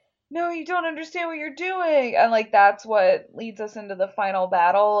like, no, you don't understand what you're doing, and like that's what leads us into the final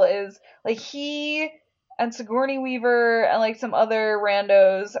battle. Is like he and Sigourney Weaver and like some other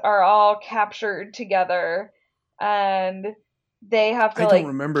randos are all captured together, and they have to I don't like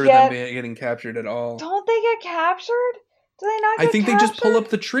remember them get. getting captured at all. Don't they get captured? Do they not I get think they captured? just pull up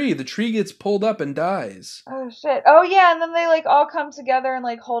the tree. The tree gets pulled up and dies. Oh shit. Oh yeah, and then they like all come together and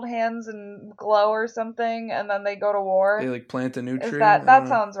like hold hands and glow or something, and then they go to war. They like plant a new Is tree. that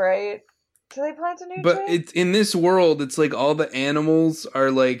sounds right? Do they plant a new But tree? it's in this world, it's like all the animals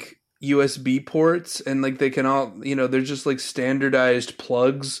are like USB ports, and like they can all, you know, they're just like standardized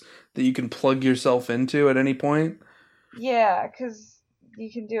plugs that you can plug yourself into at any point. Yeah, because you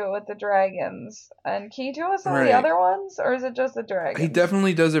can do it with the dragons. And can you do it with some of Right. the other ones, or is it just the He dragons?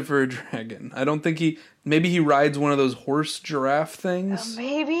 definitely does it for a dragon. I don't think maybe he rides one of those horse giraffe things.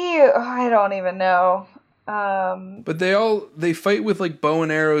 Maybe I don't even know. But they fight with like bow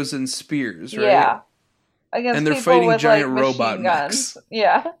and arrows and spears, right? Yeah, against And they're people fighting with giant like robot machine mechs. guns.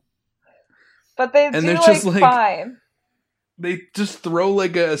 Yeah, but they And do they're like just, like, fine. They just throw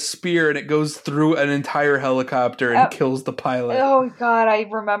like a spear and it goes through an entire helicopter and kills the pilot. Oh god, I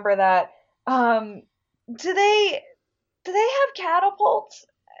remember that. Do they have catapults?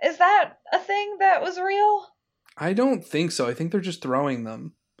 Is that a thing that was real? I don't think so. I think they're just throwing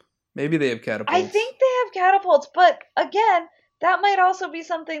them. Maybe they have catapults. I think they have catapults, but again, that might also be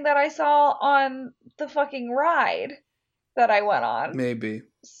something that I saw on the fucking ride that I went on. Maybe.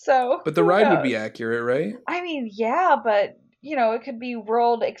 So, but the ride would be accurate, right? I mean, yeah, but it could be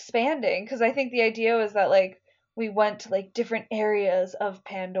world expanding, because I think the idea was that like we went to like different areas of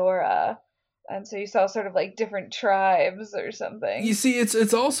Pandora, and so you saw sort of like different tribes or something. You see,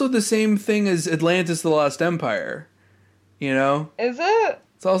 it's also the same thing as Atlantis: The Lost Empire. You know? Is it?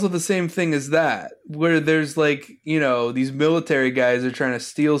 It's also the same thing as that, where there's like, these military guys are trying to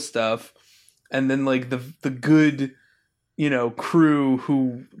steal stuff, and then like the good, crew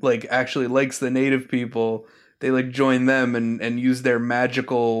who like actually likes the native people, they like join them and use their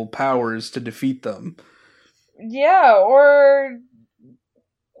magical powers to defeat them. Yeah, or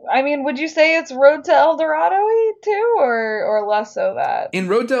I mean, would you say it's Road to El Dorado too, or less so that? In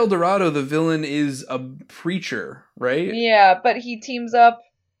Road to El Dorado, the villain is a preacher, right? Yeah, but he teams up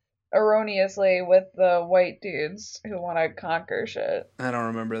erroneously with the white dudes who want to conquer shit. I don't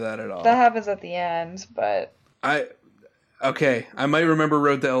remember that at That all. happens at the end, but Okay, I might remember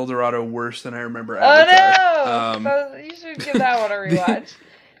Road to El Dorado worse than I remember oh Avatar. no, you should give that one a rewatch.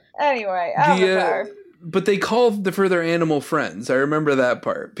 Anyway, the Avatar. but they call the further animal friends. I remember that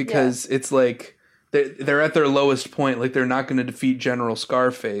part because it's like they're at their lowest point. Like they're not going to defeat General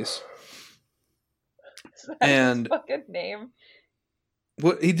Scarface. That's And his fucking name.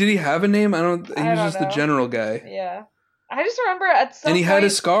 what did he have a name? I don't. He I was don't just the know. general guy. Yeah. I just remember at some And he point had a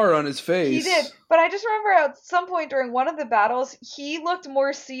scar on his face. he did, but I just remember at some point during one of the battles he looked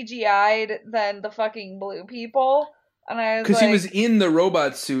more CGI'd than the fucking blue people, and I was Because like, he was in the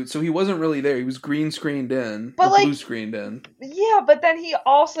robot suit, so he wasn't really there. He was green screened in, But, or like- blue screened in. yeah, but then he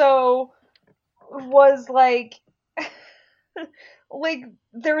also was like like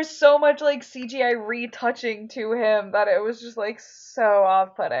there was so much like CGI retouching to him that it was just like so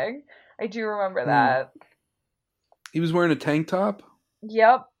off-putting. I do remember that. He was wearing a tank top.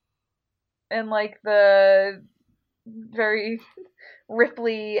 Yep. And like the very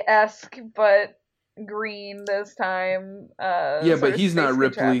Ripley-esque but green this time. Yeah, sort but of he's not space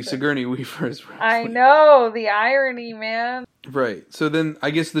Ripley. contraption. Sigourney Weaver is Ripley. I know, the irony, man. Right. So then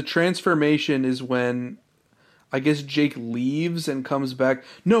I guess the transformation is when I guess Jake leaves and comes back.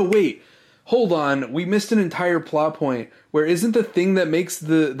 No, wait. Hold on. We missed an entire plot point where isn't the thing that makes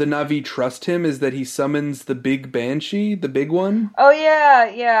the Na'vi trust him is that he summons the big Banshee, the big one? Oh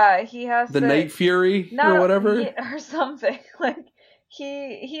yeah, he has The to Night Fury or whatever? or something. Like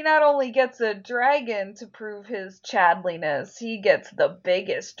he not only gets a dragon to prove his chadliness, he gets the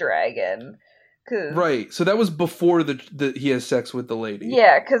biggest dragon. Right. So that was before the he has sex with the lady.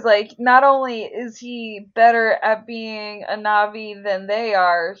 Yeah, because like not only is he better at being a Na'vi than they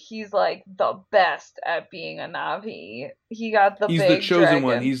are, he's like the best at being a Na'vi. He got the He's big the chosen dragon.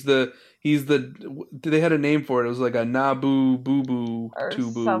 one. He's the they had a name for it. It was like a Nabu Boo Boo or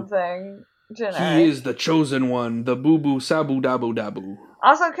Tubu. something generic. He is the chosen one, the Boo Boo Sabu Dabu Dabu.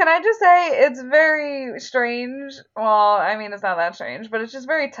 Also, can I just say it's very strange. Well, I mean it's not that strange, but it's just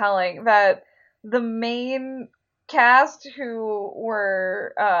very telling that the main cast who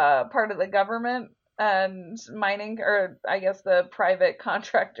were part of the government and mining, or I guess the private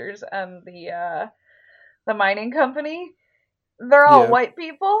contractors and the mining company, they're all white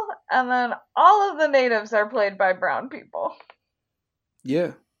people, and then all of the natives are played by brown people.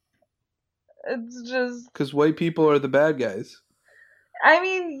 Yeah. It's just... Because white people are the bad guys. I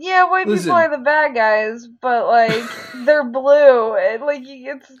mean, yeah, white Listen. people are the bad guys, but, like, they're blue.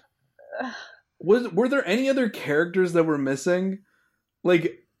 It's... Were there any other characters that were missing?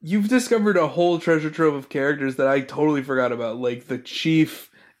 Like, you've discovered a whole treasure trove of characters that I totally forgot about, like the chief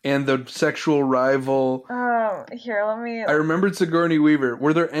and the sexual rival. Here, let me... I remembered Sigourney Weaver.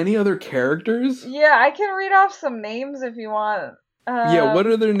 Were there any other characters? Yeah, I can read off some names if you want. Yeah, what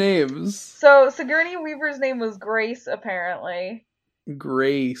are their names? So, Sigourney Weaver's name was Grace, apparently.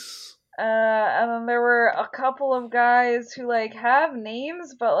 Grace. And then there were a couple of guys who, like, have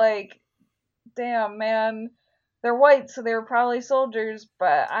names, but, like, damn, man, they're white, so they were probably soldiers,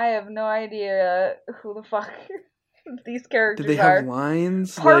 but I have no idea who the fuck these characters are. Did they have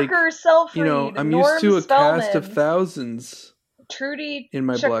lines? Parker Selfreed, You know, I'm Norm used to a Spellman, cast of thousands Trudy in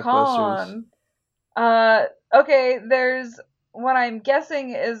my Chacon. blockbusters. Okay, there's what I'm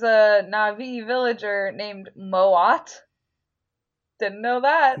guessing is a Na'vi villager named Moat. Didn't know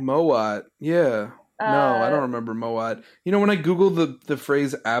that. Moat, yeah. No, I don't remember Moat. You know, when I Google the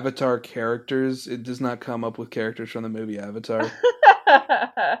phrase Avatar characters, it does not come up with characters from the movie Avatar.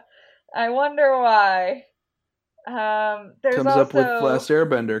 I wonder why. There's Comes up with Last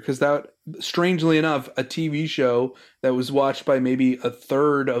Airbender, because that, strangely enough, a TV show that was watched by maybe a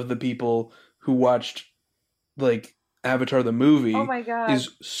third of the people who watched, like, Avatar the movie, oh my God, is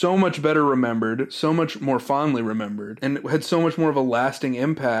so much better remembered, so much more fondly remembered, and it had so much more of a lasting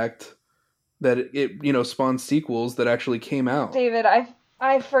impact that it spawned sequels that actually came out. David,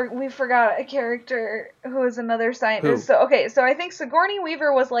 we forgot a character who is another scientist. Who? So I think Sigourney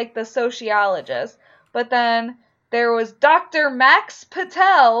Weaver was like the sociologist, but then there was Dr. Max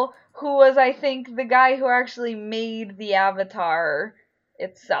Patel, who was, I think, the guy who actually made the Avatar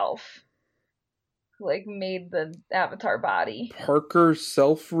itself. like made the Avatar body. Parker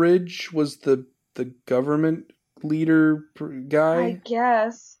Selfridge was the government leader guy. I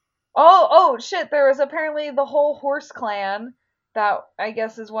guess. Oh shit! There was apparently the whole Horse Clan. That I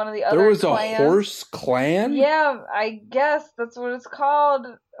guess is one of the other. There was clans. a Horse Clan. Yeah, I guess that's what it's called.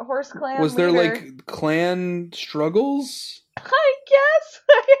 Horse Clan. Was leader. there like clan struggles? I guess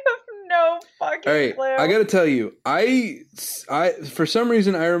I have no fucking clue. I gotta tell you, I for some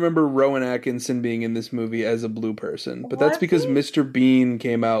reason I remember Rowan Atkinson being in this movie as a blue person, but that's because Mr. Bean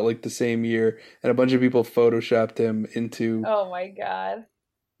came out like the same year, and a bunch of people photoshopped him into. Oh my god.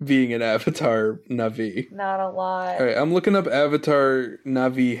 Being an Avatar Na'vi. Not a lot. Alright, I'm looking up Avatar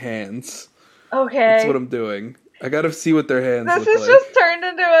Na'vi hands. Okay. That's what I'm doing. I gotta see what their hands look like. This has just turned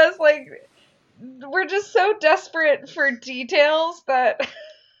into us, like, we're just so desperate for details that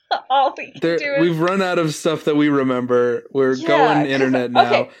all we can do is... We've run out of stuff that we remember. We're going internet now.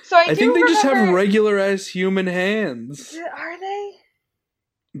 Okay, so I think they just have regular-ass human hands. Are they?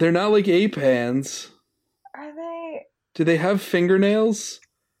 They're not like ape hands. Are they? Do they have fingernails?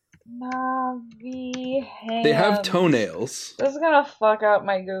 Na'vi hands. They have toenails. This is gonna fuck up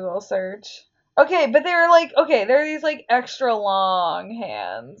my Google search. Okay, but they're these like extra long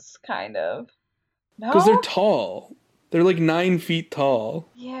hands, kind of. No? Because they're tall. They're like 9 feet tall.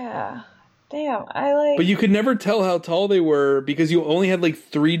 Yeah. Damn, But you could never tell how tall they were because you only had like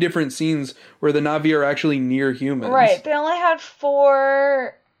 3 different scenes where the Na'vi are actually near humans. Right, they only had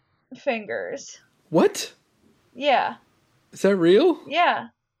 4 fingers. What? Yeah. Is that real? Yeah.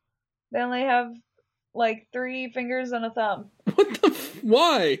 They only have, like, 3 fingers and a thumb. What the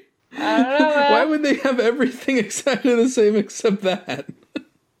why? I don't know, man. Why would they have everything exactly the same except that?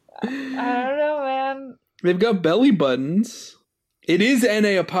 I don't know, man. They've got belly buttons. It is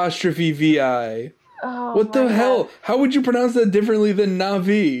N-A-V-I. Oh, what the hell? How would you pronounce that differently than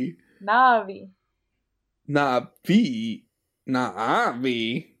Na'vi? Na'vi. Na'vi.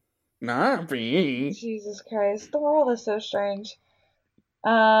 Na'vi. Na'vi. Jesus Christ. The world is so strange.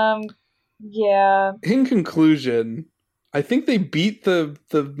 Yeah. In conclusion, I think they beat the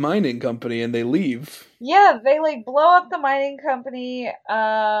mining company and they leave. Yeah, they like blow up the mining company.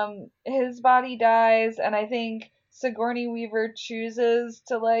 His body dies, and I think Sigourney Weaver chooses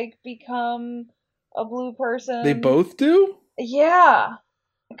to like become a blue person. They both do? Yeah.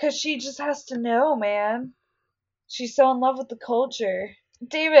 Because she just has to know, man. She's so in love with the culture.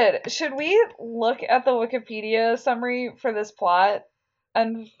 David, should we look at the Wikipedia summary for this plot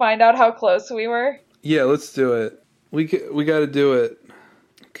and find out how close we were? Yeah, let's do it. We got to do it.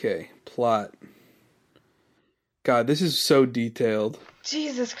 Okay, plot. God, this is so detailed.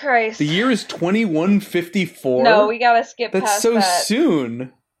 Jesus Christ. The year is 2154? No, we got to skip past that. That's so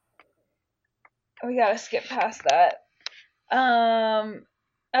soon. We got to skip past that.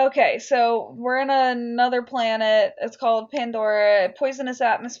 Okay, so we're in another planet. It's called Pandora. Poisonous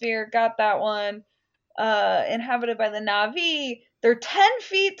atmosphere. Got that one. Inhabited by the Na'vi. They're 10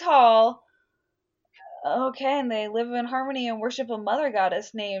 feet tall. Okay, and they live in harmony and worship a mother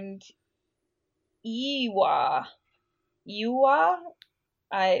goddess named Iwa. Iwa?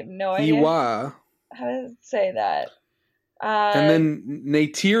 I have no idea. Iwa. How to say that. And then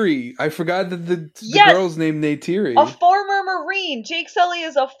Neytiri. I forgot that the girl's named Neytiri. A former Marine. Jake Sully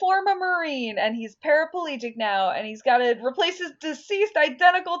is a former Marine, and he's paraplegic now, and he's got to replace his deceased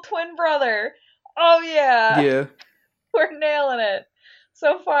identical twin brother. Oh, yeah. Yeah. We're nailing it.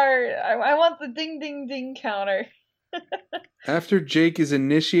 So far, I want the ding, ding, ding counter. After Jake is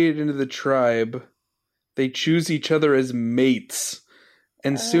initiated into the tribe, they choose each other as mates.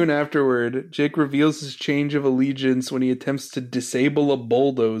 And soon afterward, Jake reveals his change of allegiance when he attempts to disable a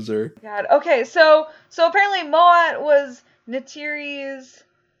bulldozer. God. Okay, so apparently Moat was Neytiri's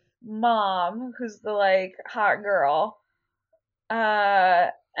mom, who's the, like, hot girl.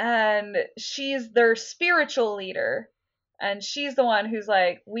 And she's their spiritual leader. And she's the one who's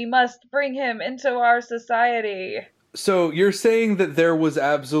like, we must bring him into our society. So you're saying that there was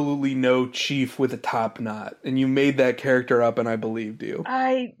absolutely no chief with a top knot, and you made that character up and I believed you.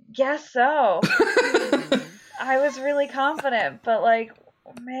 I guess so. I was really confident, but like,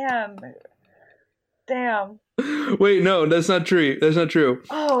 man, damn. Wait, no, that's not true. That's not true.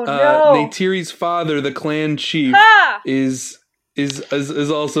 Oh, no. Neytiri's father, the clan chief, is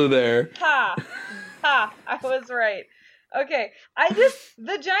also there. Ha! I was right. Okay,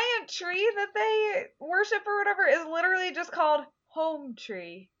 the giant tree that they worship or whatever is literally just called Home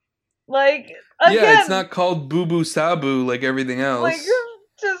Tree. Like, again. Yeah, it's not called Boo Boo Sabu like everything else. Like,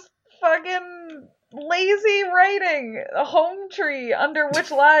 just fucking lazy writing. A home tree under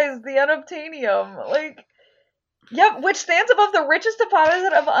which lies the unobtainium. Like, Yep, which stands above the richest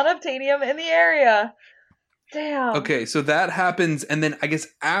deposit of unobtainium in the area. Damn. Okay, so that happens, and then I guess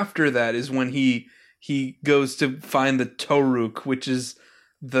after that is when he goes to find the Toruk, which is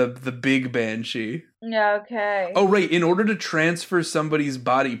the big banshee. Yeah, okay. Oh, right. In order to transfer somebody's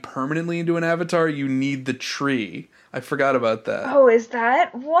body permanently into an avatar, you need the tree. I forgot about that. Oh, is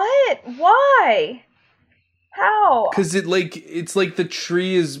that? What? Why? How? Because it's like the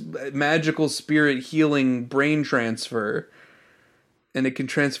tree is magical spirit healing brain transfer. And it can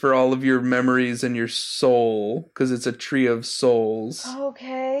transfer all of your memories and your soul, because it's a tree of souls.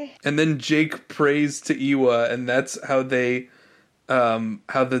 Okay. And then Jake prays to Iwa, and that's how they,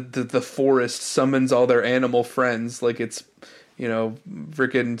 how the forest summons all their animal friends, like it's, you know,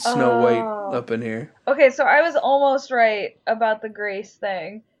 freaking Snow White up in here. Okay, so I was almost right about the Grace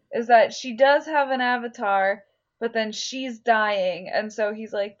thing, is that she does have an avatar, but then she's dying, and so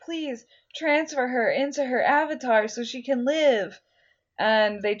he's like, please transfer her into her avatar so she can live.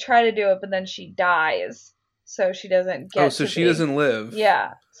 And they try to do it, but then she dies, so she doesn't get. Oh, so she doesn't live.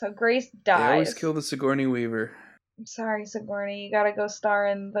 Yeah, so Grace dies. They always kill the Sigourney Weaver. I'm sorry, Sigourney. You gotta go star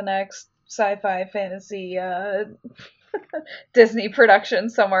in the next sci-fi fantasy Disney production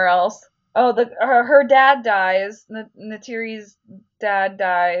somewhere else. Oh, her dad dies. Natiri's dad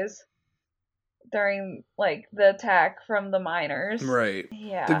dies during like the attack from the miners. Right.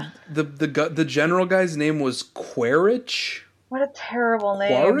 Yeah. The general guy's name was Quaritch. What a terrible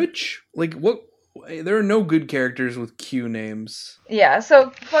name. Quaritch? Like, what? There are no good characters with Q names. Yeah, so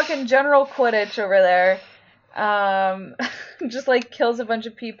fucking General Quidditch over there, just, like, kills a bunch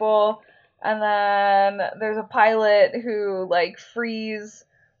of people, and then there's a pilot who, like, frees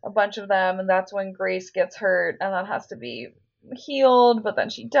a bunch of them, and that's when Grace gets hurt, and then has to be healed, but then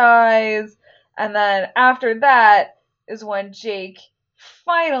she dies, and then after that is when Jake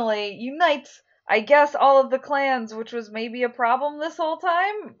finally unites, I guess, all of the clans, which was maybe a problem this whole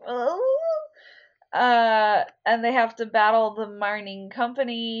time. And they have to battle the mining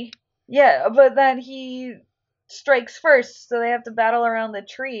company. Yeah, but then he strikes first, so they have to battle around the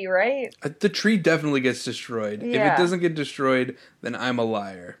tree, right? The tree definitely gets destroyed. Yeah. If it doesn't get destroyed, then I'm a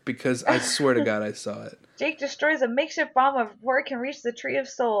liar, because I swear to God I saw it. Jake destroys a makeshift bomb before it can reach the Tree of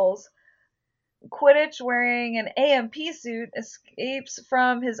Souls. Quidditch, wearing an AMP suit, escapes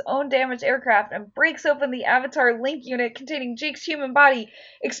from his own damaged aircraft and breaks open the Avatar link unit containing Jake's human body,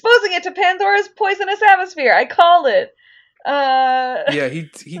 exposing it to Pandora's poisonous atmosphere. I called it. Yeah,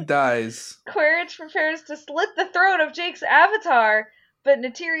 he dies. Quaritch prepares to slit the throat of Jake's avatar, but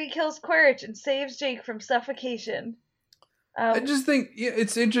Neytiri kills Quaritch and saves Jake from suffocation. I just think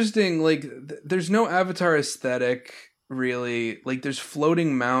it's interesting. Like, there's no Avatar aesthetic. Really, like, there's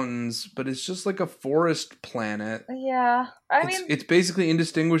floating mountains, but it's just like a forest planet. Yeah, I mean, it's basically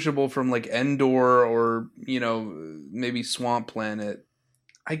indistinguishable from like Endor or, you know, maybe Swamp Planet.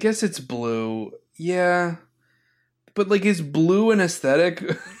 I guess it's blue, yeah, but like, is blue an aesthetic?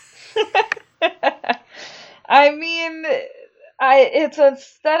 I mean, it's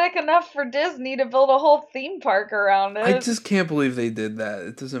aesthetic enough for Disney to build a whole theme park around it. I just can't believe they did that.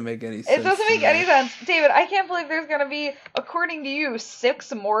 It doesn't make any sense. It doesn't make any sense. David, I can't believe there's going to be, according to you,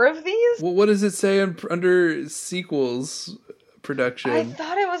 6 more of these? Well, what does it say under sequels production? I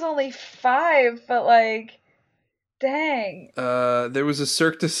thought it was only 5, but like, dang. There was a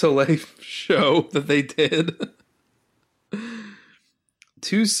Cirque du Soleil show that they did.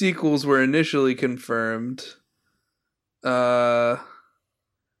 2 sequels were initially confirmed. And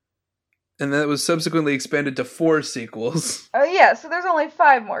that was subsequently expanded to 4 sequels. Oh yeah, so there's only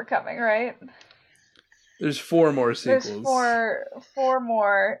 5 more coming, right? There's 4 more sequels. There's four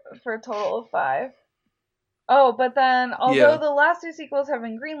more for a total of 5. Oh, but then, although the last 2 sequels have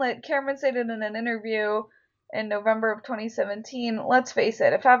been greenlit, Cameron stated in an interview in November of 2017, let's face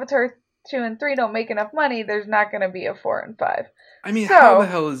it, if Avatar 2 and 3 don't make enough money, there's not going to be a 4 and 5. I mean, how the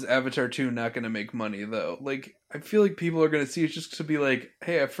hell is Avatar 2 not going to make money, though? Like, I feel like people are going to see it just to be like,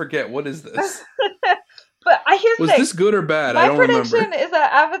 hey, I forget, what is this? But here's the thing. Was this good or bad? I don't remember. My prediction is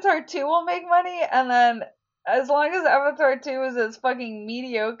that Avatar 2 will make money, and then as long as Avatar 2 is as fucking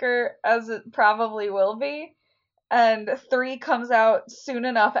mediocre as it probably will be, and 3 comes out soon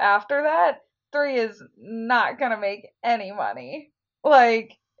enough after that, 3 is not going to make any money.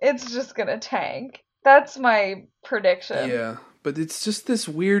 Like, it's just going to tank. That's my prediction. Yeah, but it's just this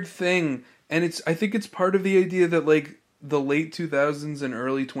weird thing, and I think it's part of the idea that, like, the late 2000s and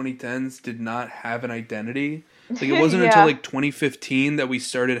early 2010s did not have an identity. Like, it wasn't until, like, 2015 that we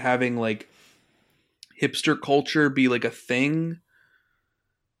started having, like, hipster culture be, like, a thing.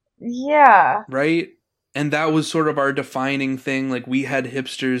 Yeah. Right? And that was sort of our defining thing. Like, we had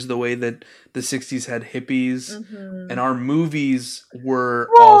hipsters the way that the 60s had hippies. Mm-hmm. And our movies were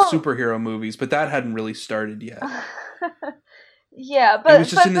all Well, superhero movies, but that hadn't really started yet. yeah, It was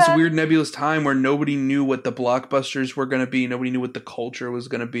just but in this weird then nebulous time where nobody knew what the blockbusters were going to be. Nobody knew what the culture was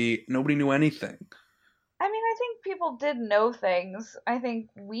going to be. Nobody knew anything. I mean, I think people did know things. I think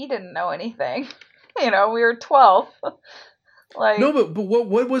we didn't know anything. You know, we were 12. No, Like, but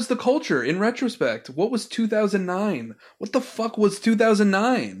what was the culture in retrospect? What was 2009? What the fuck was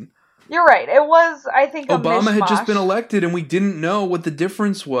 2009? you're right. It was, I think, a Obama had just been mishmash. elected and we didn't know what the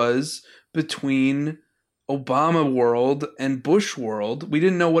difference was between Obama world and Bush world. We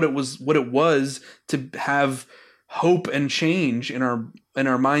didn't know what it was to have hope and change in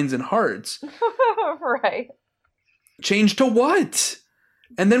our minds and hearts. Right. Change to what?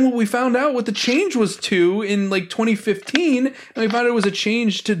 And then what we found out what the change was to in like 2015, and we found out it was a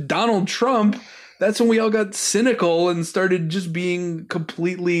change to Donald Trump. That's when we all got cynical and started just being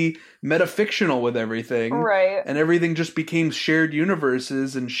completely metafictional with everything. Right. And everything just became shared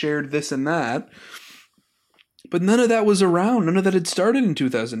universes and shared this and that. But none of that was around. None of that had started in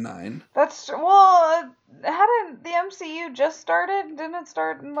 2009. Well, hadn't the MCU just started? Didn't it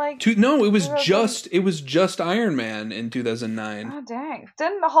start in like No, 2000? it was just Iron Man in 2009. Oh, dang.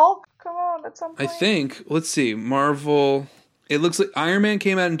 Didn't the Hulk come out at some I point? think, let's see, Marvel. It looks like Iron Man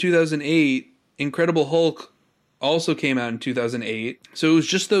came out in 2008. Incredible Hulk also came out in 2008. So it was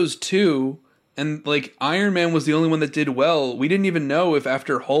just those two. And like Iron Man was the only one that did well. We didn't even know if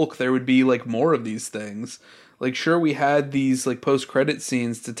after Hulk there would be like more of these things. Like, sure, we had these like post-credit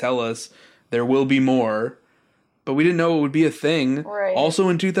scenes to tell us there will be more, but we didn't know it would be a thing. Right. Also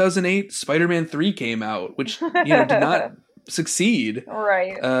in 2008, Spider-Man 3 came out, which, you know, did not succeed.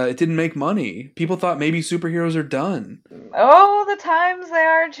 Right. It didn't make money. People thought maybe superheroes are done. Oh, the times they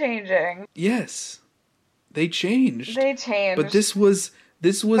are changing. Yes, they changed. They But changed. this was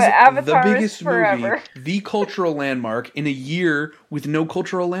But the Avatar is biggest movie, forever. the cultural landmark in a year with no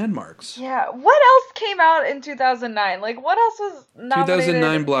cultural landmarks. Yeah. What else came out in 2009? Like, what else was 2009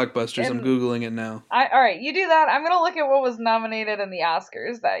 nominated blockbusters. I'm in... googling it now. All right, you do that. I'm gonna look at what was nominated in the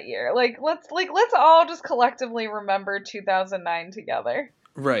Oscars that year. Let's all just collectively remember 2009 together.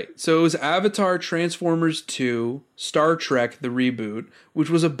 Right. So it was Avatar, Transformers 2, Star Trek the reboot, which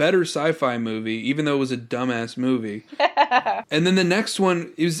was a better sci-fi movie even though it was a dumbass movie. And then the next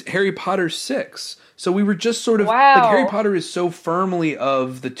one is Harry Potter 6. So we were just sort of like Harry Wow. Potter is so firmly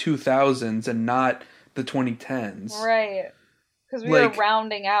of the 2000s and not the 2010s. Right. Because we were Like,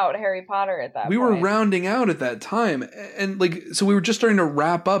 rounding out Harry Potter at that we point. were rounding out at that time, and like, so we were just starting to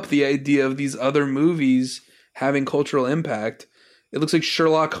wrap up the idea of these other movies having cultural impact. It looks like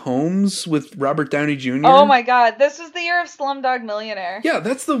Sherlock Holmes with Robert Downey Jr. Oh my god, this was the year of Slumdog Millionaire. Yeah,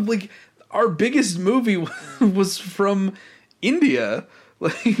 that's the like our biggest movie was from India,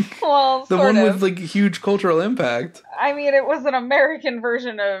 like Well, the sort one of. with like huge cultural impact. I mean, it was an American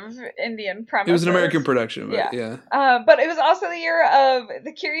version of Indian premises. It was an American production, but yeah. But it was also the year of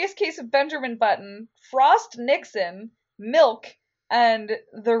The Curious Case of Benjamin Button, Frost Nixon, Milk, and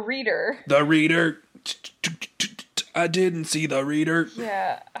The Reader. The Reader. I didn't see The Reader.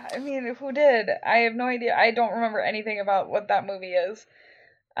 Yeah, I mean, who did? I have no idea. I don't remember anything about what that movie is.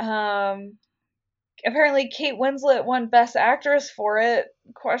 Apparently Kate Winslet won Best Actress for it,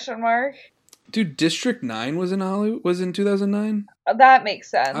 question mark. Dude, District 9 was in Hollywood, was in 2009? That makes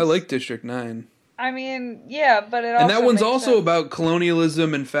sense. I like District 9. I mean, yeah, but it also And that one's makes also sense. about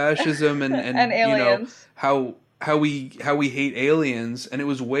colonialism and fascism and And you know aliens. how we hate aliens, and it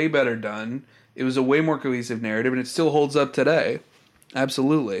was way better done. It was a way more cohesive narrative, and it still holds up today.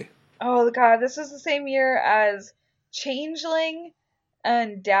 Absolutely. Oh god, this is the same year as Changeling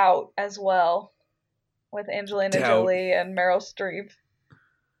and Doubt as well, with Angelina Doubt. Jolie and Meryl Streep.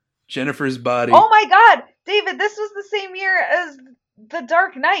 Jennifer's Body. Oh my god, David, this was the same year as The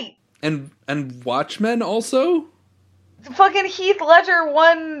Dark Knight. And Watchmen also? Fucking Heath Ledger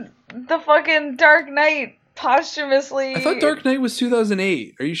won the fucking Dark Knight posthumously. I thought Dark Knight was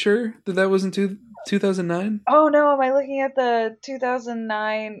 2008. Are you sure that wasn't 2009? Oh no, am I looking at the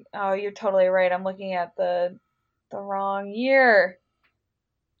 2009? Oh, you're totally right. I'm looking at the wrong year.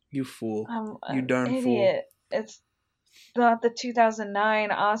 You fool. I'm You an darn idiot. It's not the 2009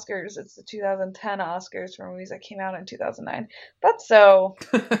 Oscars. It's the 2010 Oscars for movies that came out in 2009. That's so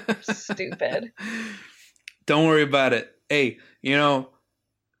fool. stupid. Don't worry about it. Hey,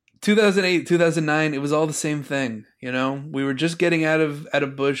 2008, 2009, it was all the same thing, We were just getting out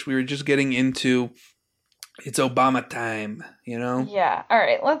of Bush. We were just getting into it's Obama time, Yeah. All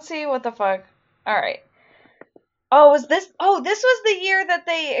right. Let's see what the fuck. All right. Oh, was this? Oh, this was the year that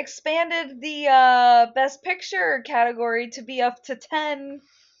they expanded the Best Picture category to be up to 10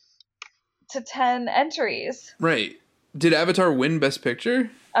 entries. Right. Did Avatar win Best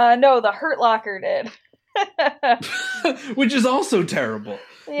Picture? No, The Hurt Locker did. Which is also terrible.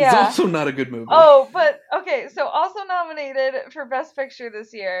 Yeah. It's also not a good movie. Oh, but okay, so also nominated for Best Picture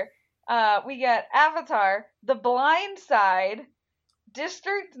this year, we get Avatar, The Blind Side,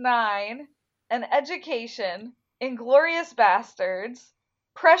 District 9, An Education, Inglourious Bastards,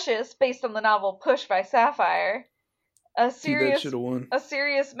 Precious, based on the novel Push by Sapphire, Dude, that should have won. A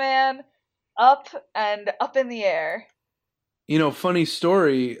Serious Man, Up, and Up in the Air. You know, funny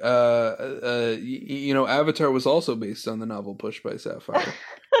story, Avatar was also based on the novel Push by Sapphire.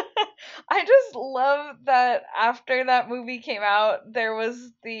 I just love that after that movie came out, there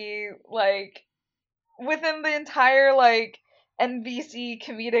was the, like, within the entire, like, NBC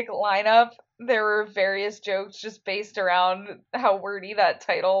comedic lineup, there were various jokes just based around how wordy that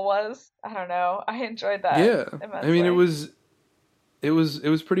title was. I don't know. I enjoyed that. Yeah. immensely. I mean, it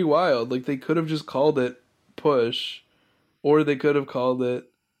was pretty wild. Like, they could have just called it Push, or they could have called it,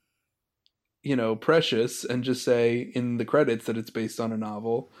 Precious, and just say in the credits that it's based on a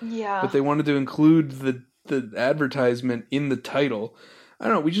novel. Yeah. But they wanted to include the advertisement in the title. I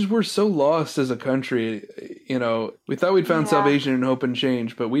don't know, we just were so lost as a country, We thought we'd found salvation and hope and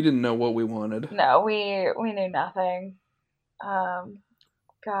change, but we didn't know what we wanted. No, we knew nothing. God.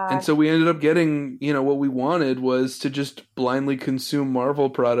 And so we ended up getting, what we wanted was to just blindly consume Marvel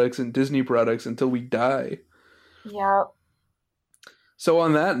products and Disney products until we die. Yep. So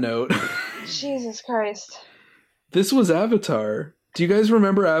on that note... Jesus Christ. This was Avatar. Do you guys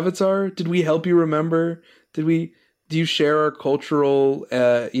remember Avatar? Did we help you remember? Do you share our cultural,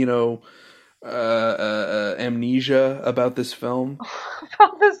 amnesia about this film?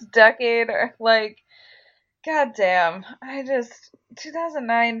 About this decade, or god damn.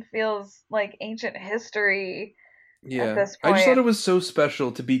 2009 feels like ancient history at this point. I just thought it was so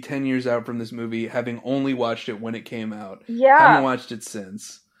special to be 10 years out from this movie, having only watched it when it came out. Yeah. Haven't watched it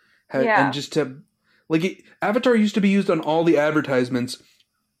since. And just to, Avatar used to be used on all the advertisements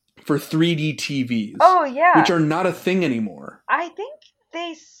for 3D TVs. Oh, yeah. Which are not a thing anymore. I think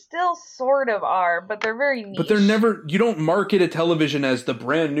they still sort of are, but they're very niche. But they're never, you don't market a television as the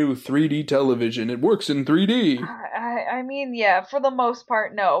brand new 3D television. It works in 3D. I mean, yeah, for the most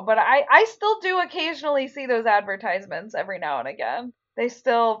part, no. But I still do occasionally see those advertisements every now and again. They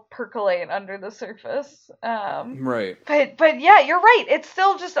still percolate under the surface. Right. But yeah, you're right. It's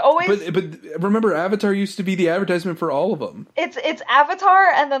still just always... But remember, Avatar used to be the advertisement for all of them. It's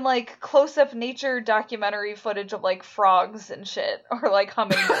Avatar and then, close-up nature documentary footage of, frogs and shit. Or,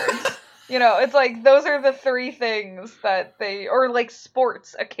 hummingbirds. It's those are the three things that they... Or,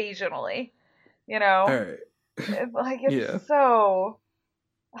 sports occasionally. All right. It's so...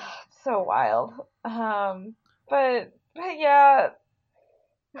 It's so wild. But yeah...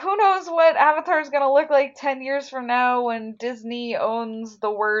 Who knows what Avatar's gonna look like 10 years from now when Disney owns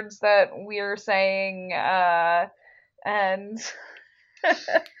the words that we're saying, and...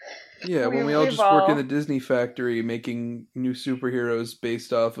 Yeah, when we all just work in the Disney factory making new superheroes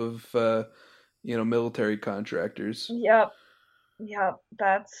based off of, military contractors. Yep,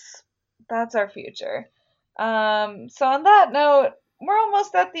 that's our future. So on that note, we're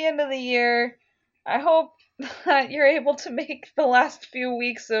almost at the end of the year. I hope that you're able to make the last few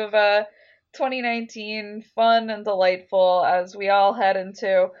weeks of 2019 fun and delightful as we all head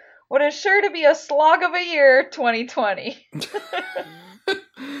into what is sure to be a slog of a year, 2020.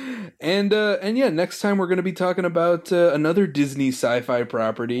 And yeah, next time we're going to be talking about another Disney sci-fi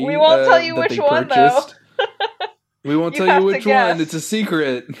property. We won't tell you which one, though. We won't tell you which one. It's a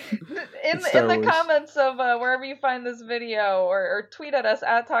secret. In the comments of wherever you find this video, or tweet at us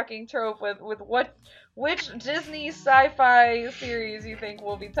at Talking Trope with which Disney sci-fi series you think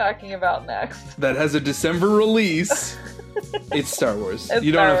we'll be talking about next. That has a December release. It's Star Wars.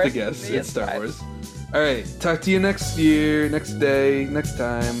 You don't have to guess. It's Star Wars. All right. Talk to you next year, next day, next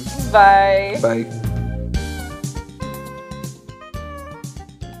time. Bye. Bye.